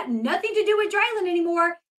officer that got nothing to do with Dralin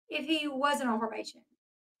anymore if he wasn't on probation?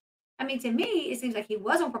 I mean, to me, it seems like he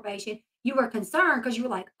was on probation. You were concerned because you were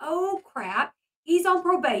like, oh, crap, he's on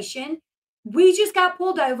probation. We just got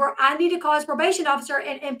pulled over. I need to call his probation officer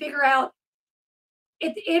and figure out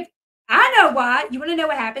if I know why. You want to know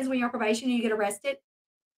what happens when you're on probation and you get arrested?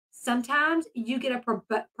 Sometimes you get a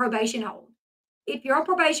probation hold. If you're on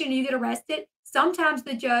probation and you get arrested, sometimes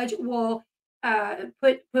the judge will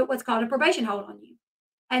put what's called a probation hold on you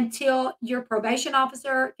until your probation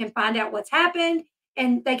officer can find out what's happened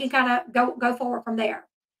and they can kind of go forward from there.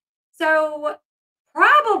 So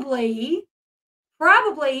probably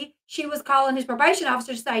she was calling his probation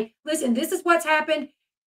officer to say, listen, this is what's happened.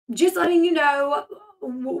 Just letting you know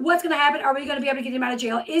what's going to happen. Are we going to be able to get him out of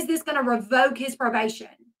jail? Is this going to revoke his probation?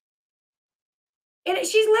 And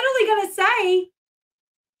she's literally going to say,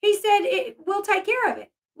 he said, we'll take care of it.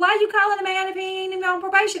 Why are you calling a man if he ain't even on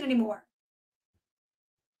probation anymore?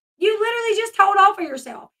 You literally just told off for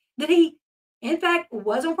yourself that he, in fact,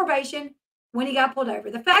 was on probation when he got pulled over.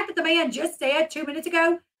 The fact that the man just said 2 minutes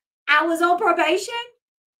ago, I was on probation.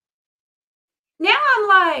 Now I'm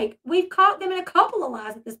like, we've caught them in a couple of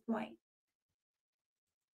lies at this point.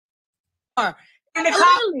 And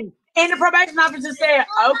the probation officer said,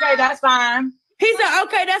 okay, that's fine. He said,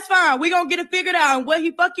 okay, that's fine. We're going to get it figured out. And what he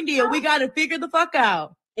fucking did, we got to figure the fuck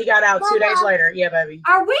out. He got out 2 days later. Yeah, baby.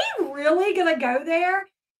 Are we really going to go there?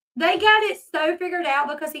 They got it so figured out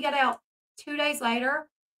because he got out 2 days later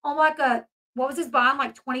on like what was his bond?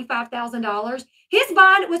 Like $25,000. His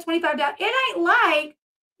bond was $25,000. It ain't like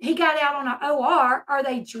he got out on an OR or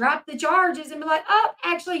they dropped the charges and be like, oh,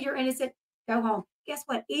 actually, you're innocent. Go home. Guess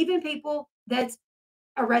what? Even people that's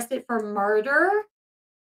arrested for murder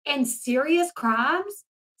and serious crimes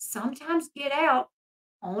sometimes get out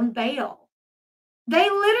on bail. They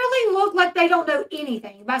literally look like they don't know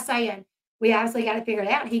anything by saying, we obviously got to figure it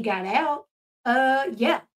out. He got out.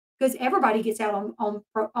 Yeah, because everybody gets out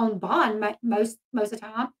on bond most of the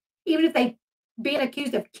time, even if they being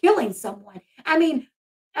accused of killing someone. I mean,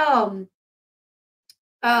 Alec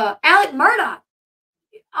Murdoch,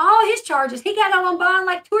 all his charges, he got out on bond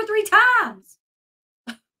like 2 or 3 times.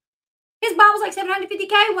 His bond was like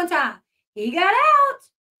 $750K one time. He got out.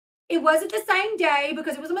 It wasn't the same day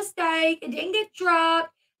because it was a mistake. It didn't get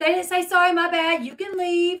dropped. They didn't say, sorry, my bad, you can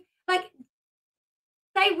leave. Like,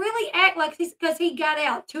 they really act like because he got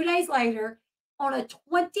out 2 days later on a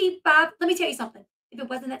 25. Let me tell you something. If it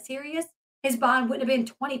wasn't that serious, his bond wouldn't have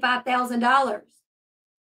been $25,000.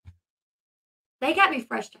 They got me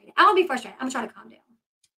frustrated. I don't be frustrated. I'm trying to calm down.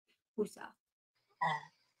 Woosah.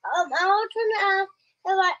 I was trying to ask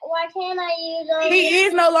why can't I use He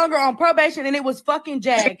is no longer on probation, and it was fucking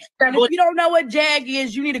JAG. And if you don't know what JAG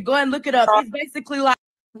is, you need to go and look it up. It's basically like.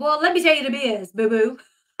 Well, let me tell you the biz, boo boo.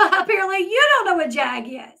 Apparently, you don't know what JAG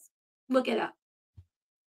is. Look it up.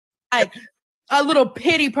 Like a little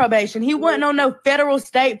pity probation. He wasn't on no federal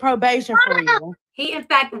state probation for real. He, in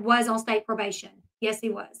fact, was on state probation. Yes, he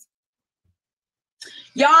was.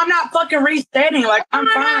 Y'all, I'm not fucking resetting. Like, I'm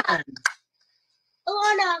fine.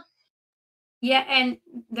 Alana. Yeah, and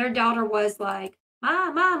their daughter was like,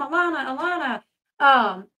 Mom, Alana.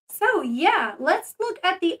 So yeah, let's look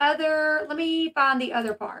at the other. Let me find the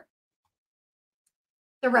other part.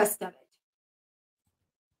 The rest of it.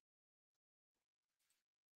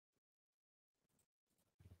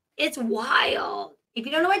 It's wild. If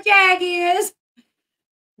you don't know what JAG is,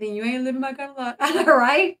 then you ain't living my kind of life. I know,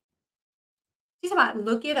 right? She's about to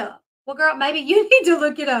look it up. Well, girl, maybe you need to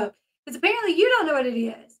look it up. Because apparently you don't know what it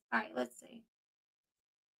is. All right, let's see.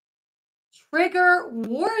 Trigger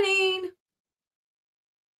warning.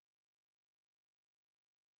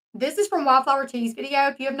 This is from Wildflower T's video.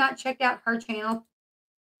 If you have not checked out her channel,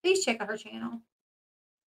 please check out her channel. All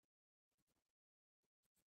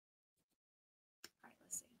right,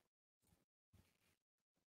 let's see.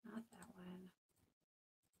 Not that one.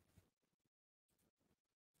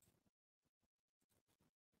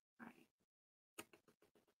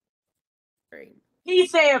 All right. He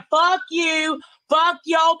said, fuck you, fuck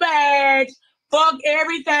your badge, fuck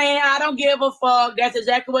everything. I don't give a fuck. That's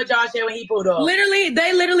exactly what Josh said when he pulled up. Literally,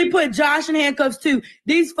 they literally put Josh in handcuffs too.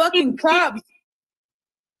 These fucking cops.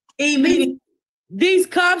 These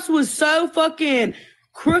cops was so fucking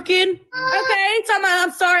crooked. Okay, talking about,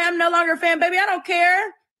 I'm sorry, I'm no longer a fan, baby. I don't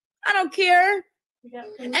care. I don't care.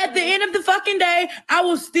 At the end of the fucking day, I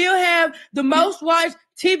will still have the most watched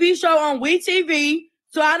TV show on WeTV,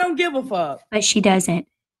 so I don't give a fuck. But she doesn't.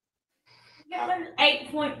 Got an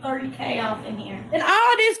 8.30K off in here. And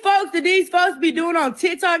all these folks that these folks be doing on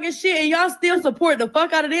TikTok and shit, and y'all still support the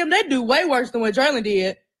fuck out of them, they do way worse than what Dralin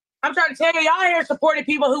did. I'm trying to tell you, y'all here supporting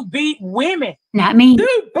people who beat women. Not me. Dude,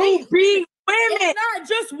 Who beat women. it's not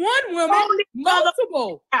just one woman,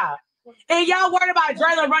 multiple. Yeah. And y'all worried about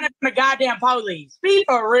Dralin running from the goddamn police. Be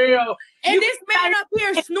for real. And this man up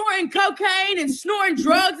here snorting cocaine and snorting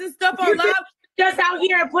drugs and stuff on live. Just out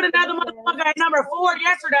here and put another motherfucker at number 4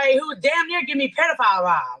 yesterday who was damn near giving me pedophile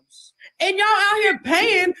vibes. And y'all out here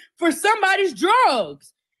paying for somebody's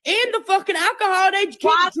drugs and the fucking alcohol they keep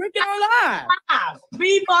drinking on live.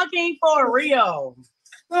 Be fucking for real.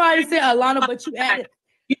 Somebody said Alana, but you added.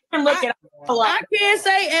 You can look at I can't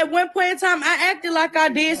say at one point in time I acted like I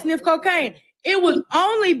did sniff cocaine. It was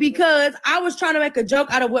only because I was trying to make a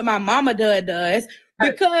joke out of what my mama does.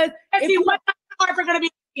 Because what's Harper gonna be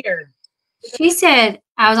here? She said,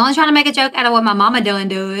 I was only trying to make a joke out of what my mama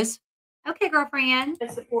does. Okay, girlfriend. They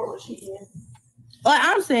support what she did. Like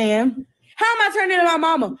I'm saying, how am I turning into my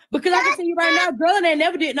mama? Because I can tell you right now, Dralin ain't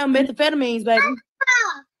never did no methamphetamines, baby.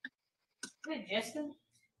 Hey, Jessica.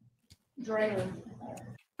 Dralin.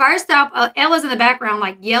 First off, Ella's in the background,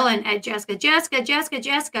 like yelling at Jessica.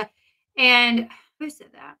 And who said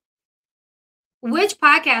that? Which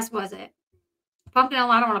podcast was it? Pumpkin and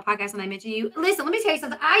Alana on a podcast and they mentioned you. Listen, let me tell you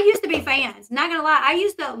something. I used to be fans. Not gonna lie. I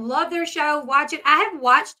used to love their show, watch it. I have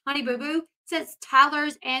watched Honey Boo Boo since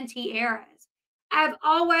Tyler's and Tiara's. I've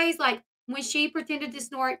always, like, when she pretended to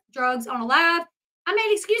snort drugs on a live, I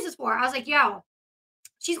made excuses for her. I was like, yo,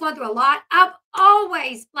 she's going through a lot. I've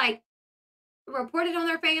always, like, reported on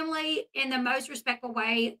their family in the most respectful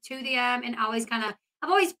way to them, and always I've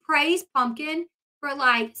always praised Pumpkin for,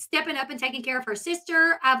 like, stepping up and taking care of her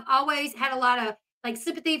sister. I've always had a lot of, like,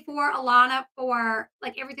 sympathy for Alana for,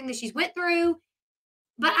 like, everything that she's went through.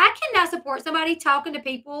 But I cannot support somebody talking to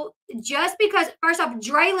people just because, first off,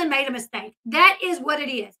 Dralin made a mistake. That is what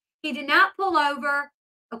it is. He did not pull over,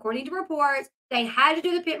 according to reports. They had to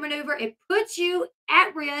do the pit maneuver. It puts you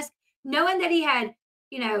at risk, knowing that he had,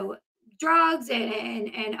 drugs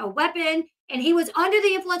and a weapon, and he was under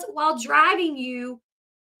the influence while driving you.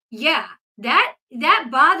 Yeah, that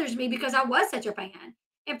bothers me because I was such a fan.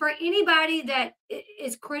 And for anybody that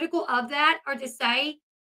is critical of that, or to say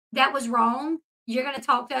that was wrong, you're going to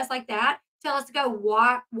talk to us like that, tell us to go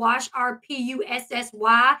wash our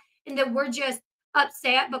PUSSY, and that we're just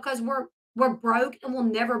upset because we're broke and we'll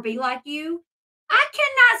never be like you. I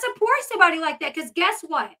cannot support somebody like that, because guess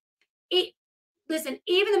what? Listen,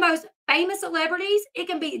 even the most famous celebrities, it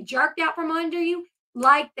can be jerked out from under you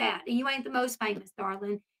like that. And you ain't the most famous,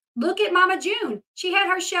 darling. Look at Mama June. She had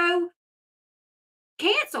her show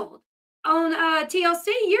canceled on TLC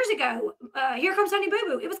years ago. Here Comes Honey Boo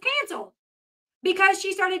Boo. It was canceled because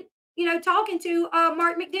she started, talking to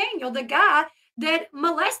Mark McDaniel, the guy that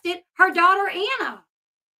molested her daughter Anna.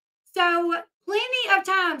 So plenty of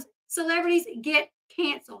times celebrities get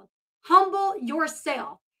canceled. Humble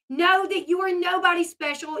yourself. Know that you are nobody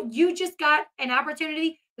special. You just got an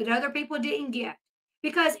opportunity that other people didn't get.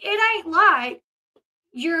 Because it ain't like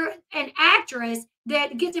you're an actress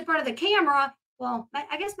that gets in front of the camera. Well,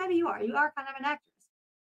 I guess maybe you are. You are kind of an actress.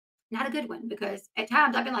 Not a good one, because at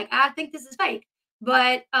times I've been like, I think this is fake.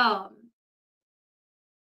 But I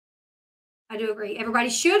do agree. Everybody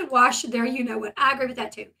should wash their what. I agree with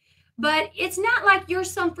that too. But it's not like you're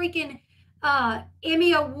some freaking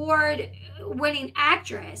Emmy Award winning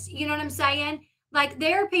actress. You know what I'm saying? Like,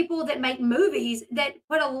 there are people that make movies that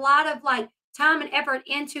put a lot of like time and effort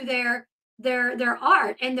into their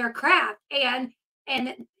art and their craft, and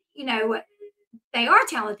they are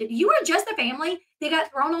talented. You are just a family that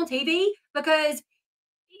got thrown on TV because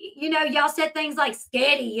y'all said things like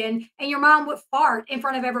 "sketty" and your mom would fart in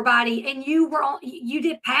front of everybody, and you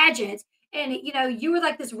did pageants, and you were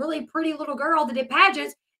like this really pretty little girl that did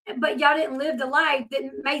pageants, but y'all didn't live the life that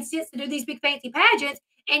made sense to do these big fancy pageants.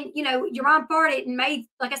 And your mom farted and made,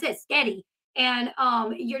 like I said, "sketty," and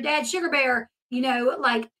your dad Sugar Bear.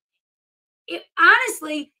 Like,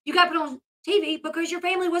 honestly, you got put on TV because your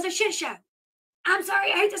family was a shit show. I'm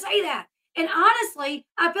sorry, I hate to say that. And honestly,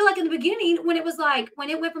 I feel like in the beginning, when it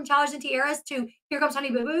went from Toddlers and Tiaras to Here Comes Honey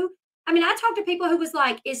Boo Boo, I mean, I talked to people who was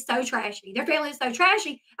like, it's so trashy. Their family is so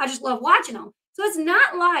trashy. I just love watching them. So it's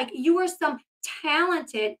not like you were some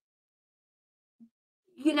talented,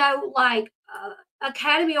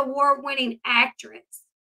 Academy Award winning actress.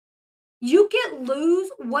 You can lose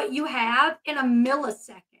what you have in a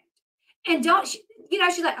millisecond. And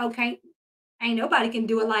she's like, okay, ain't nobody can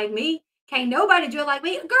do it like me. Can't nobody do it like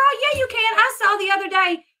me. Girl, yeah, you can. I saw the other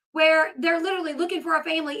day where they're literally looking for a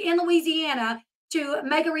family in Louisiana to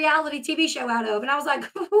make a reality TV show out of. And I was like,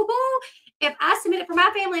 if I submit it for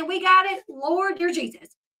my family and we got it, Lord, you're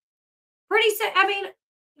Jesus. I mean,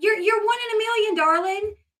 you're 1 in a million,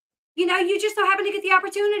 darling. You just so happen to get the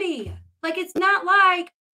opportunity. Like, it's not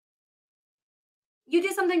like you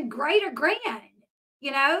did something great or grand,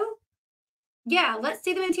 Yeah, let's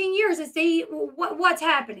see them in 10 years and see what's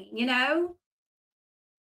happening,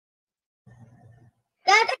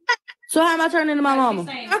 So how am I turning into my mama?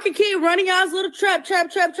 I can keep running y'all's little trap.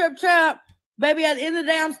 Baby, at the end of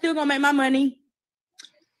the day, I'm still gonna make my money.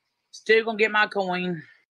 Still gonna get my coin.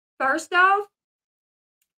 First off,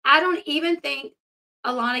 I don't even think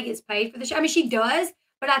Alana gets paid for the show. I mean, she does,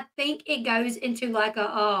 but I think it goes into like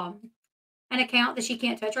an account that she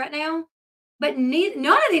can't touch right now. But none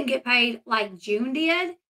of them get paid like June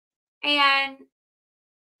did, and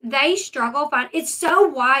they struggle. It's so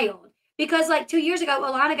wild because like 2 years ago,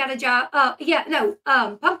 Alana got a job.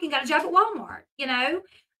 Pumpkin got a job at Walmart.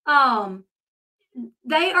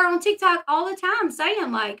 They are on TikTok all the time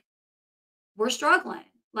saying like, we're struggling.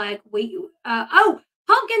 Like Pumpkin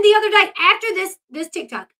the other day after this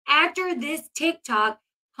TikTok,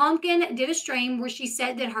 Pumpkin did a stream where she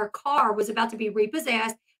said that her car was about to be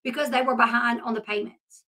repossessed because they were behind on the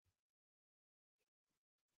payments.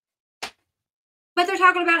 But they're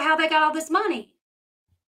talking about how they got all this money.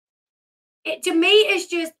 To me, it's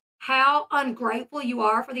just how ungrateful you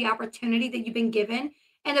are for the opportunity that you've been given.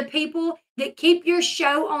 And the people that keep your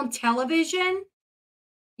show on television,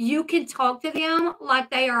 you can talk to them like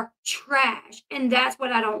they are trash. And that's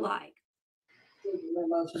what I don't like.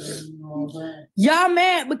 Y'all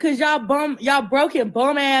mad because y'all broken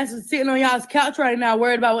bum asses sitting on y'all's couch right now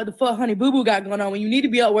worried about what the fuck Honey Boo Boo got going on when you need to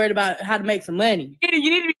be up worried about how to make some money. You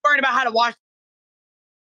need to be worried about how to wash.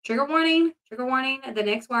 Trigger warning. The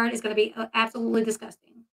next word is going to be absolutely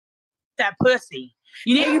disgusting. That pussy.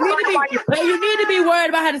 You need to be worried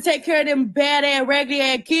about how to take care of them bad ass, raggedy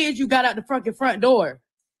ass kids you got out the fucking front door.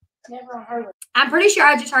 Never heard it. I'm pretty sure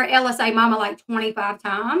I just heard Ella say mama like 25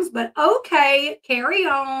 times, but okay, carry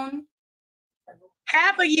on.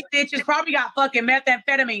 Half of you bitches probably got fucking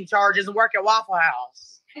methamphetamine charges and work at Waffle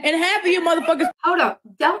House. And half of you motherfuckers. Hold up.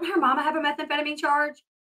 Don't her mama have a methamphetamine charge?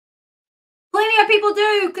 Plenty of people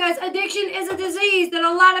do, because addiction is a disease that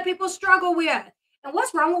a lot of people struggle with. And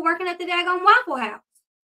what's wrong with working at the daggone Waffle House?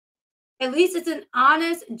 At least it's an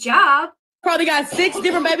honest job. Probably got 6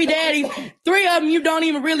 different baby daddies. 3 of them you don't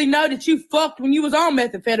even really know that you fucked when you was on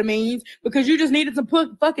methamphetamines because you just needed some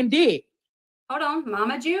fucking dick. Hold on.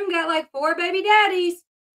 Mama June got like 4 baby daddies.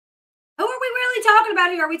 Who are we really talking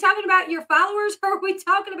about here? Are we talking about your followers, or are we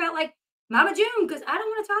talking about like Mama June? Because I don't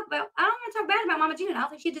want to talk bad about Mama June. I don't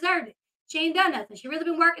think she deserved it. She ain't done nothing. She really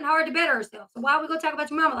been working hard to better herself. So why are we gonna talk about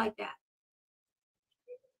your mama like that?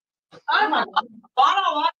 Oh my God.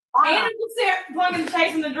 Plugging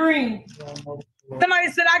chasing the dream.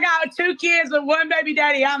 Somebody said I got 2 kids with 1 baby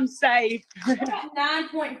daddy. I'm safe.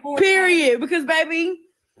 9.4. Period. Because, baby,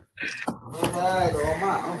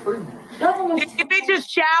 I'm free. Did you bitches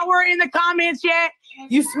shower in the comments yet?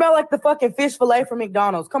 you smell like the fucking fish fillet from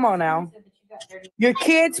McDonald's. Come on now. Your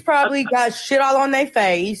kids probably got shit all on their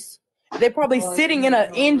face. They're probably sitting in a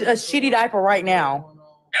shitty diaper right now.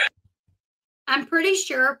 I'm pretty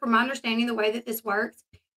sure, from my understanding, the way that this works,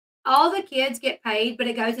 all the kids get paid, but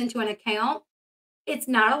it goes into an account. It's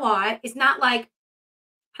not a lot. It's not like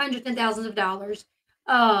hundreds and thousands of dollars.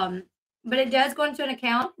 But it does go into an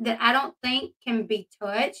account that I don't think can be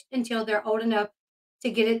touched until they're old enough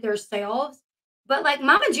to get it themselves. But like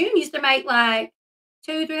Mama June used to make like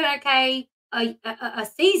 $200-300K a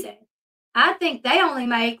season. I think they only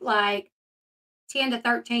make like 10 to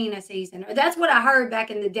 13 a season. That's what I heard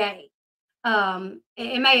back in the day.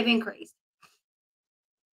 It may have increased.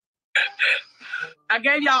 I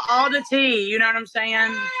gave y'all all the tea. You know what I'm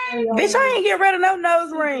saying? Bitch, I ain't get rid of no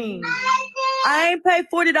nose rings. I ain't paid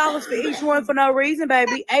 $40 for each one for no reason,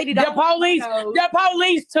 baby. $80. The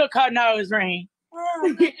police took her nose ring.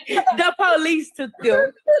 The police took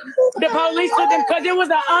them. The police took them because it was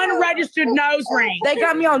an unregistered nose ring. They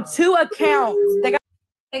got me on 2 accounts.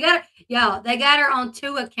 They got her on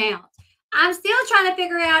 2 accounts. I'm still trying to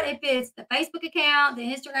figure out if it's the Facebook account, the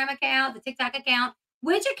Instagram account, the TikTok account.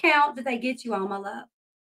 Which account did they get you on, my love?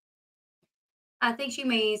 I think she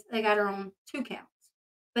means they got her on 2 accounts.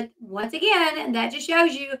 But once again, that just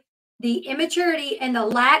shows you the immaturity and the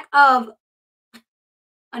lack of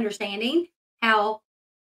understanding how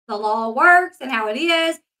the law works and how it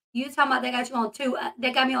is. You talking about they got you on 2?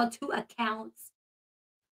 They got me on 2 accounts.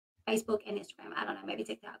 Facebook and Instagram. I don't know, maybe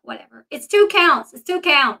TikTok, whatever. It's 2 counts. It's 2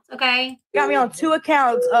 counts, okay? Got me on 2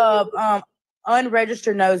 accounts of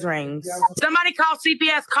unregistered nose rings. Somebody call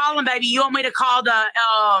CPS. Call them, baby. You want me to call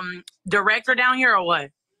the director down here or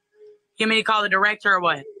what? You want me to call the director or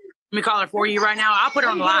what? Let me call her for you right now. I'll put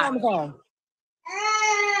her on the line.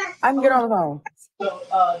 I can get on the phone.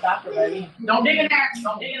 Doctor, baby. Don't dig in there.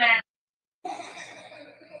 Don't dig in there.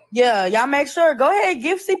 Yeah, y'all make sure. Go ahead,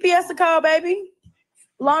 give CPS a call, baby.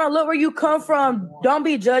 Lana, look where you come from. Don't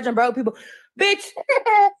be judging broke people. Bitch,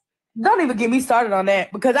 don't even get me started on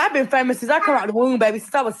that because I've been famous since I come out the womb, baby,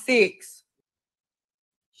 since I was 6.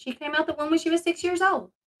 She came out the womb when she was 6 years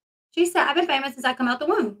old. She said, I've been famous since I come out the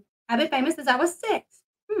womb. I've been famous since I was 6.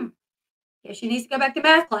 Yeah, she needs to go back to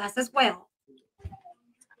math class as well.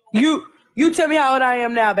 You tell me how old I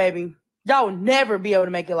am now, baby. Y'all will never be able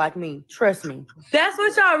to make it like me. Trust me. That's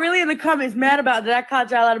what y'all really in the comments mad about, that I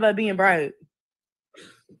caught y'all out about being broke.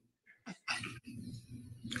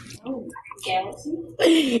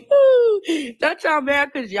 That's y'all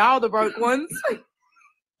mad because y'all the broke ones.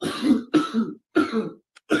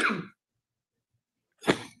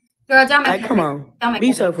 Girl, don't make Come on. Don't make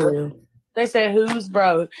Be so for real. They said, who's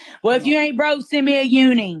broke? Well, if you ain't broke, send me a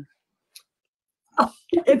uni.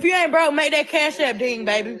 If you ain't broke, make that Cash App ding,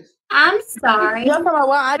 baby. I'm sorry. Y'all talking about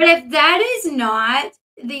why But if that is not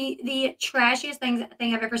the trashiest thing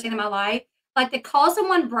I've ever seen in my life, like to call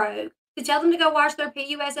someone broke, to tell them to go watch their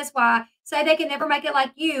PUSSY, say they can never make it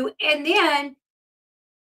like you, and then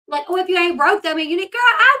like, oh, if you ain't broke, I mean, you need, girl,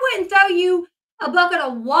 I wouldn't throw you a bucket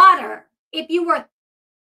of water if you were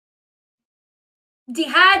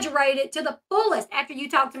dehydrated to the fullest after you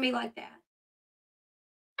talk to me like that.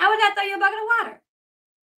 I would not throw you a bucket of water.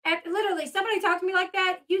 After literally somebody talked to me like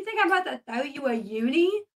that, you think I'm about to throw you a uni?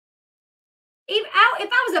 If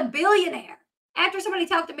I was a billionaire, after somebody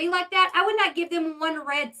talked to me like that, I would not give them 1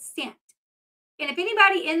 red cent. And if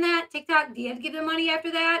anybody in that TikTok did give them money after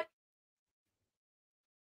that,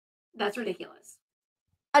 that's ridiculous.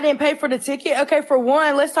 I didn't pay for the ticket. Okay, for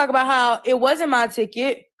one, let's talk about how it wasn't my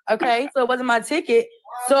ticket. Okay, so it wasn't my ticket.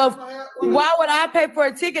 So why would I pay for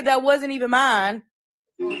a ticket that wasn't even mine?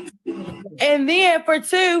 And then for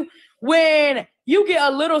 2, when you get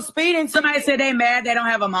a little speeding, Somebody said they mad they don't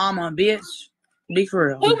have a mama, bitch. Be for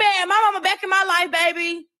real. who mad? My mama back in my life,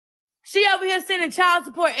 baby. She over here sending child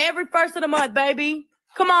support every first of the month, baby.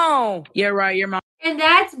 Come on. Yeah, right. Your mom. And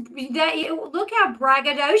that's that. Look how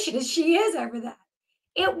braggadocious she is over that.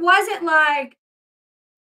 It wasn't like,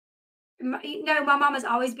 my mom has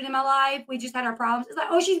always been in my life. We just had our problems. It's like,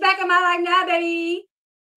 oh, she's back in my life now, baby.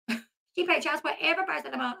 She paid child support every person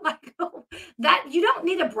of the month. Like, oh, that you don't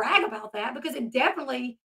need to brag about that because it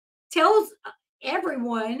definitely tells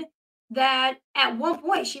everyone that at one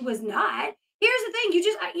point she was not. Here's the thing: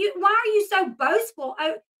 why are you so boastful?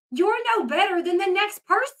 You're no better than the next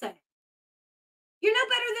person. You're no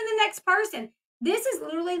better than the next person. This is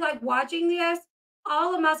literally like watching this.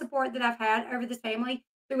 All of my support that I've had over this family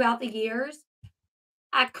throughout the years,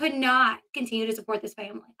 I could not continue to support this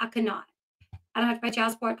family. I could not. I don't have to pay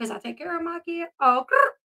child support because I take care of my kid. Oh,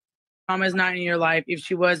 Mama's not in your life. If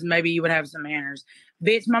she was, maybe you would have some manners.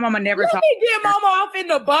 Bitch, my mama never Let taught me get mama off in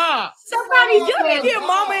the box. Somebody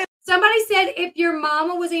said if your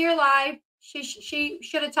mama was in your life, she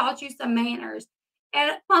should have taught you some manners.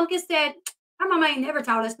 And Pumpkin said, our mama ain't never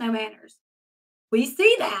taught us no manners. We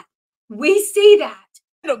see that. We see that.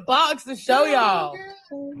 The box to show y'all.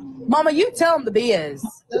 Mama, you tell them the biz.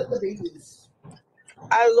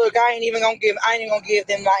 Look, I ain't even gonna give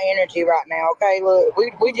them my energy right now. Okay, look,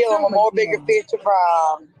 we dealing with more bigger fish to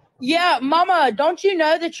fry. Yeah, Mama, don't you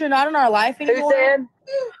know that you're not in our life anymore? Who said?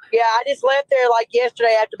 Yeah, I just left there like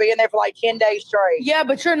yesterday after being there for like 10 days straight. Yeah,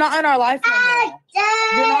 but you're not in our life anymore.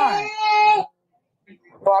 You're not.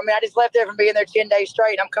 Well, I mean, I just left there from being there 10 days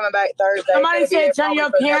straight. I'm coming back Thursday. Somebody said turn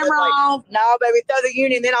your camera off. No, baby, throw the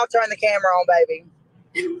unit, then I'll turn the camera on, baby.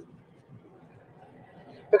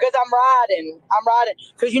 Because I'm riding.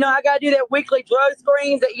 Because, I got to do that weekly drug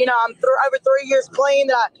screens that, I'm over 3 years clean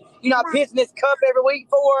that I piss in this cup every week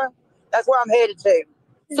for. That's where I'm headed to.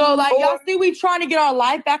 So, like, y'all see we trying to get our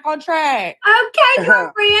life back on track. Okay,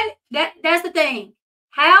 girlfriend. That's the thing.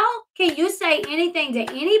 How can you say anything to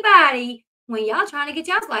anybody when y'all trying to get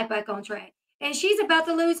y'all's life back on track? And she's about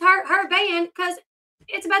to lose her van because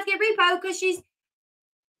it's about to get repo because she's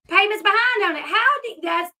payments behind on it.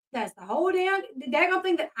 That's the whole daggone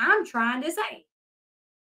thing that I'm trying to say.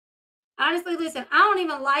 Honestly, listen, I don't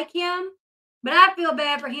even like him, but I feel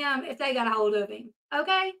bad for him if they got a hold of him.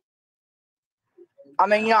 Okay? I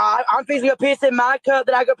mean, I'm fixing to piss in my cup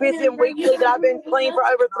that I go piss in weekly that I've been clean for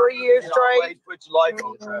over 3 years straight. Put your life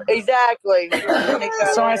on track. Exactly.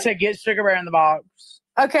 So I said get Sugar Bear in the box.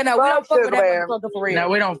 Okay, no, we don't fuck with that motherfucker for real. No,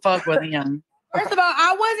 we don't fuck with him. First of all,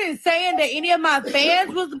 I wasn't saying that any of my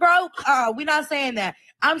fans was broke. We're not saying that.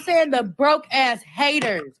 I'm saying the broke ass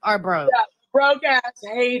haters are broke. Yeah, broke ass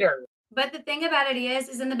haters. But the thing about it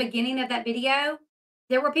is in the beginning of that video,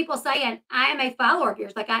 there were people saying, I am a follower of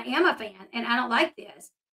yours. Like, I am a fan, and I don't like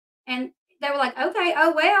this. And they were like, okay,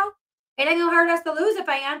 oh, well, it ain't going to hurt us to lose a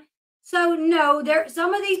fan. So, no,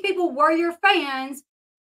 some of these people were your fans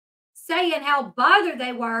saying how bothered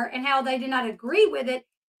they were and how they did not agree with it.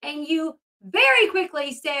 And you very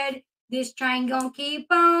quickly said, this train going to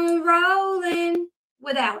keep on rolling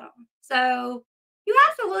without them. So, you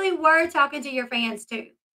absolutely were talking to your fans, too.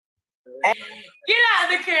 Get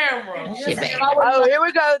out of the camera. Oh, here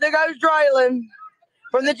we go. There goes Dralin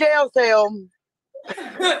from the jail cell.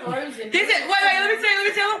 Let me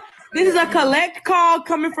tell you. This is a collect call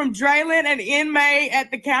coming from Dralin, an inmate at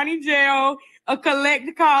the county jail. A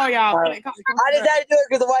collect call, y'all. I just had to do it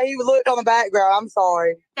because the way he looked on the background. I'm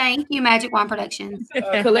sorry. Thank you, Magic Wand Productions.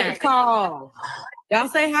 Collect call. Y'all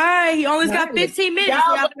say hi. He only's got 15 minutes.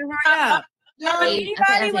 So y'all can hurry up.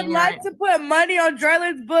 Anybody would like to put money on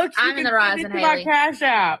Dralin's books? I'm in the Rise and Haley. My Cash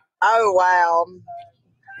App. Oh, wow.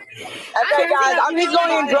 Okay, guys, I'm just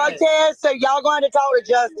going in drug test, so y'all going to talk to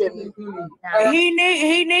Justin.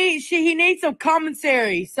 He needs some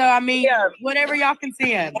commissary. So I mean, whatever y'all can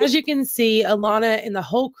see him. As you can see, Alana and the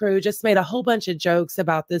whole crew just made a whole bunch of jokes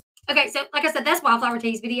about this. Okay, so like I said, that's Wildflower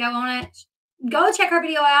T's video on it. Go check her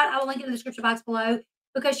video out. I will link it in the description box below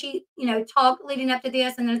because she, talked leading up to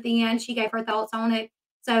this, and then at the end, she gave her thoughts on it.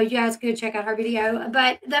 So you guys could check out her video.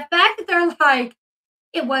 But the fact that they're like,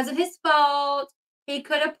 it wasn't his fault. He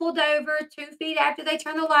could have pulled over 2 feet after they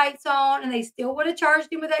turned the lights on, and they still would have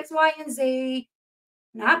charged him with X, Y, and Z.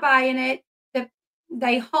 Not buying it.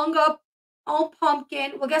 They hung up on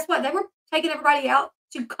Pumpkin. Well, guess what? They were taking everybody out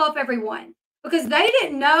to cuff everyone because they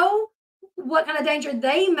didn't know what kind of danger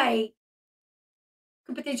they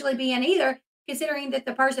could potentially be in either, considering that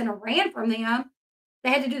the person ran from them.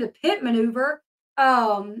 They had to do the pit maneuver.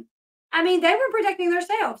 I mean, they were protecting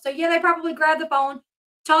themselves. So, yeah, they probably grabbed the phone,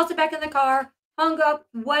 tossed it back in the car, hung up,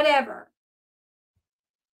 whatever.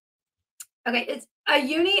 Okay, a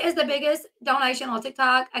uni is the biggest donation on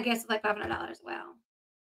TikTok. I guess it's like $500 as well.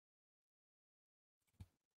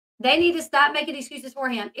 They need to stop making excuses for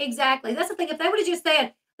him. Exactly. That's the thing. If they would have just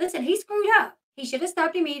said, listen, he screwed up. He should have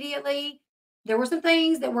stopped immediately. There were some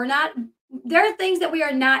things that there are things that we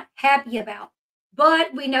are not happy about.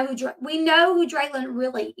 But we know who Dralin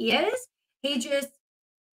really is. He just,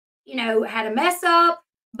 had a mess up,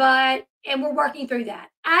 and we're working through that.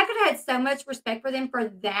 I could have had so much respect for them for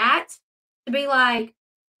that, to be like,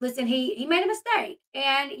 listen, he made a mistake.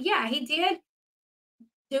 And yeah, he did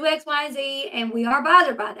do X, Y, and Z, and we are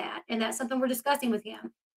bothered by that. And that's something we're discussing with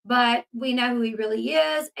him. But we know who he really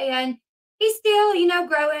is, and he's still,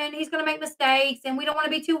 growing. He's going to make mistakes, and we don't want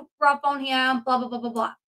to be too rough on him, blah, blah, blah, blah,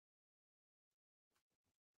 blah.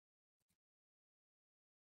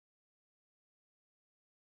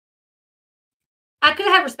 I could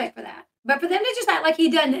have respect for that. But for them to just act like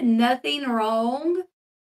he done nothing wrong,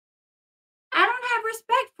 I don't have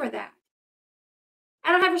respect for that.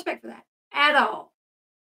 I don't have respect for that at all.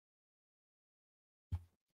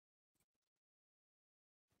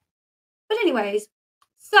 But anyways,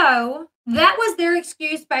 so that was their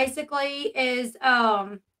excuse basically is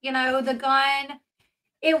you know, the gun,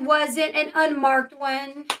 it wasn't an unmarked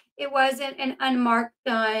one. It wasn't an unmarked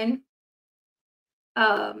gun.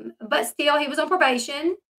 But still he was on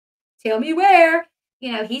probation. Tell me where.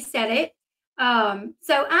 You know, he said it.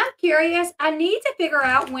 So I'm curious. I need to figure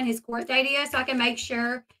out when his court date is so I can make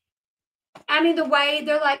sure. I mean, the way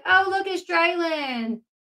they're like, oh, look, it's Dralin.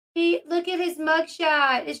 Look at his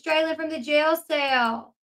mugshot. It's Dralin from the jail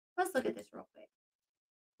cell. Let's look at this real quick.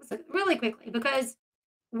 Let's look really quickly because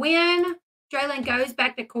when Dralin goes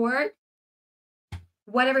back to court,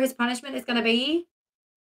 whatever his punishment is going to be,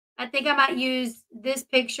 I think I might use this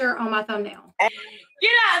picture on my thumbnail.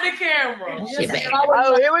 Get out of the camera.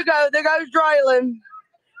 Oh, here we go. There goes Dralin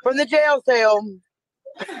from the jail cell.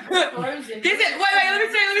 Wait, let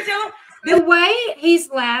me tell him. The way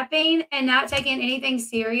he's laughing and not taking anything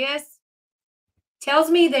serious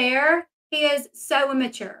tells me there he is so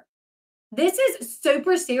immature. This is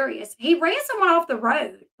super serious. He ran someone off the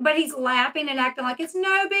road, but he's laughing and acting like it's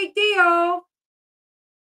no big deal.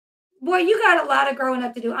 Boy, you got a lot of growing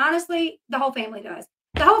up to do. Honestly, the whole family does.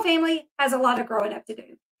 The whole family has a lot of growing up to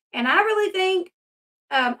do. And I really think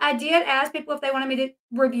I did ask people if they wanted me to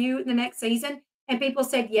review the next season, and people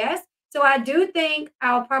said yes. So I do think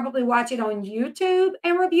I'll probably watch it on YouTube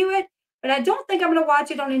and review it, but I don't think I'm going to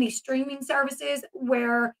watch it on any streaming services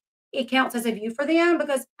where it counts as a view for them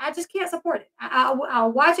because I just can't support it.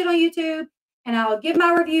 I'll watch it on YouTube and I'll give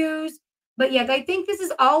my reviews. But yeah, they think this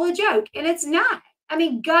is all a joke, and it's not. I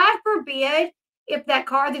mean, God forbid if that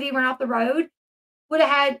car that he ran off the road would have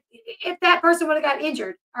had, if that person would have got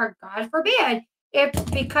injured, or God forbid, if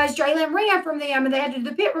because Dralin ran from them and they had to do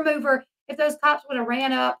the pit remover, if those cops would have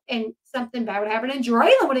ran up and something bad would have happened and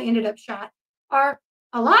Dralin would have ended up shot, or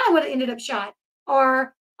Alana would have ended up shot,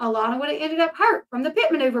 or Alana would have ended up hurt from the pit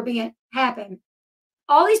maneuver being happened.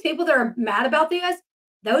 All these people that are mad about this,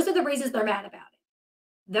 those are the reasons they're mad about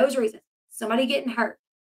it. Those reasons. Somebody getting hurt.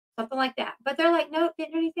 Something like that. But they're like, no,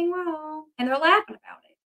 didn't do anything wrong. And they're laughing about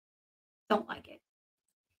it. Don't like it.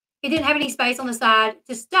 He didn't have any space on the side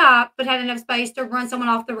to stop, but had enough space to run someone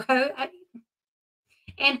off the road.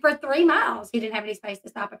 And for 3 miles, he didn't have any space to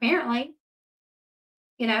stop, apparently.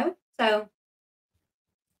 You know? So,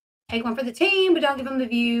 take one for the team, but don't give them the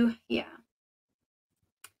view. Yeah.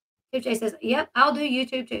 Jay says, yep, I'll do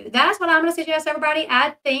YouTube too. That's what I'm going to suggest, everybody.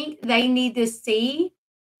 I think they need to see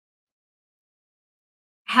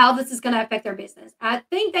how this is going to affect their business. I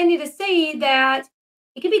think they need to see that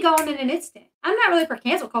it could be gone in an instant. I'm not really for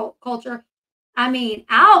cancel culture. I mean,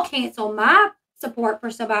 I'll cancel my support for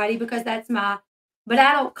somebody because that's my, but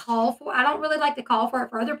I don't really like to call for it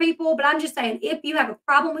for other people. But I'm just saying, if you have a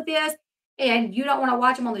problem with this and you don't want to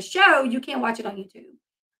watch them on the show, you can't watch it on YouTube.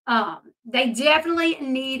 They definitely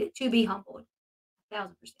need to be humbled.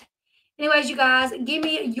 1,000%. Anyways, you guys, give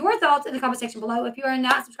me your thoughts in the comment section below. If you are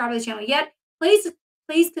not subscribed to the channel yet, please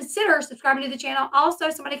consider subscribing to the channel. Also,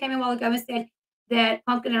 somebody came in a while ago and said that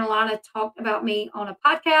Pumpkin and Alana talked about me on a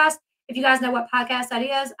podcast. If you guys know what podcast that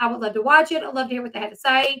is, I would love to watch it. I'd love to hear what they had to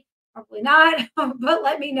say. Probably not, but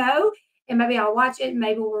let me know. And maybe I'll watch it and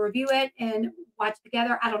maybe we'll review it and watch it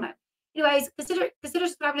together. I don't know. Anyways, consider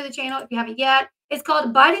subscribing to the channel if you haven't yet. It's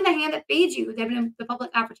called Biting the Hand That Feeds You. They've been in the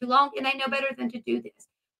public eye for too long, and they know better than to do this.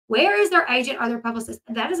 Where is their agent or their publicist?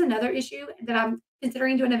 That is another issue that I'm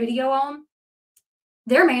considering doing a video on.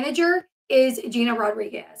 Their manager is Gina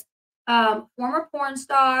Rodriguez, former porn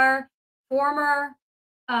star, former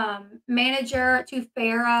manager to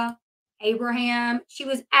Farrah Abraham. She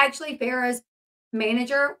was actually Farrah's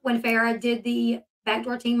manager when Farrah did the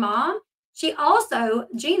Backdoor Teen Mom.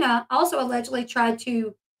 Gina also allegedly tried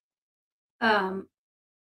to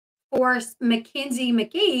force Mackenzie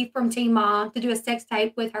McGee from Teen Mom to do a sex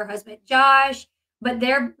tape with her husband, Josh, but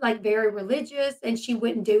they're like very religious and she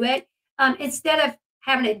wouldn't do it. Instead of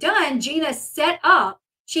having it done, Gina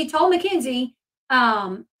she told Mackenzie,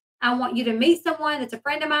 I want you to meet someone that's a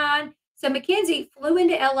friend of mine. So Mackenzie flew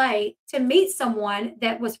into LA to meet someone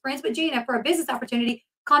that was friends with Gina for a business opportunity.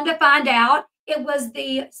 Come to find out, it was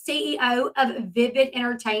the CEO of Vivid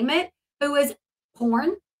Entertainment, who is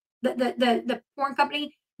porn, the porn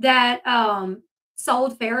company that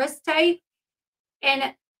sold Farrah's tape.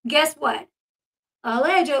 And guess what?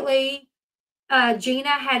 Allegedly, Gina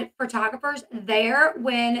had photographers there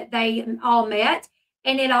when they all met,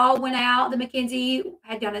 and it all went out. The Mackenzie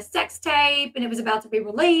had done a sex tape, and it was about to be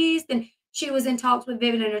released, and she was in talks with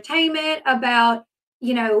Vivid Entertainment about,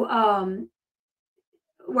 you know,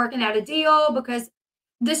 working out a deal, because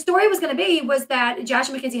the story was going to be was that Josh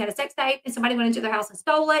and Mackenzie had a sex tape and somebody went into their house and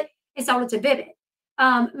stole it and sold it to Vivid.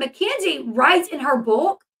 Mackenzie writes in her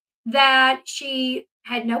book that she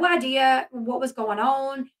had no idea what was going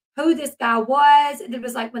on, who this guy was. It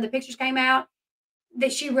was like when the pictures came out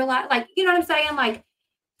that she realized, like, you know what I'm saying? Like,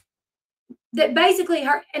 that basically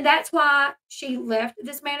her, and that's why she left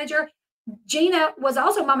this manager. Gina was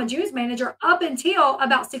also Mama June's manager up until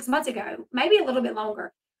about 6 months ago, maybe a little bit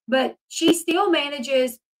longer. But she still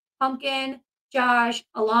manages Pumpkin, Josh,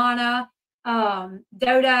 Alana,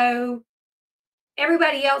 Dodo,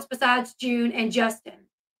 everybody else besides June and Justin.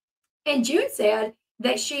 And June said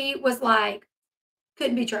that she was like,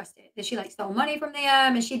 couldn't be trusted, that she like stole money from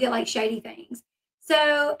them and she did like shady things.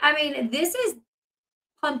 So, I mean, this is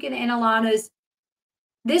Pumpkin and Alana's.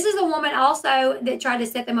 This is a woman also that tried to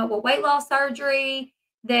set them up with weight loss surgery,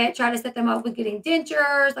 that tried to set them up with getting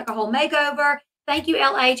dentures, like a whole makeover. Thank you,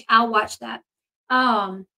 LH. I'll watch that.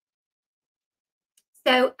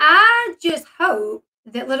 So I just hope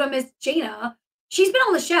that little Miss Gina, she's been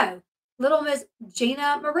on the show, little Miss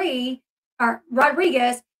Gina Marie or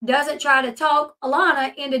Rodriguez, doesn't try to talk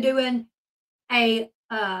Alana into doing a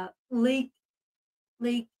leaked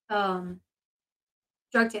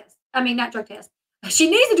drug test. I mean, not drug test. She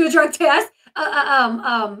needs to do a drug test.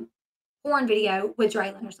 Porn video with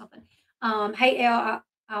Dralin or something. Hey Elle,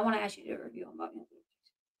 I want to ask you to review on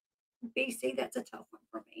BC. That's a tough one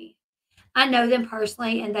for me. I know them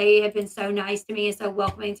personally, and they have been so nice to me and so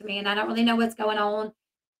welcoming to me, and I don't really know what's going on.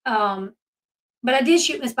 But I did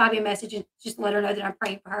shoot Miss Bobby a message and just let her know that I'm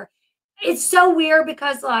praying for her. It's so weird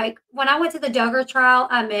because, like, when I went to the Duggar trial,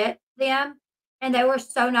 I met them, and they were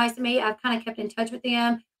so nice to me. I've kind of kept in touch with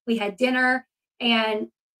them. We had dinner, and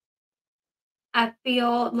I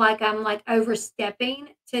feel like I'm like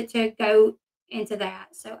overstepping to go into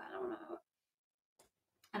that. So I don't know.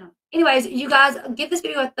 Anyways, you guys give this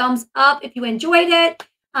video a thumbs up if you enjoyed it.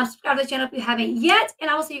 Subscribe to the channel if you haven't yet. And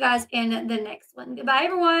I will see you guys in the next one. Goodbye,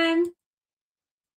 everyone.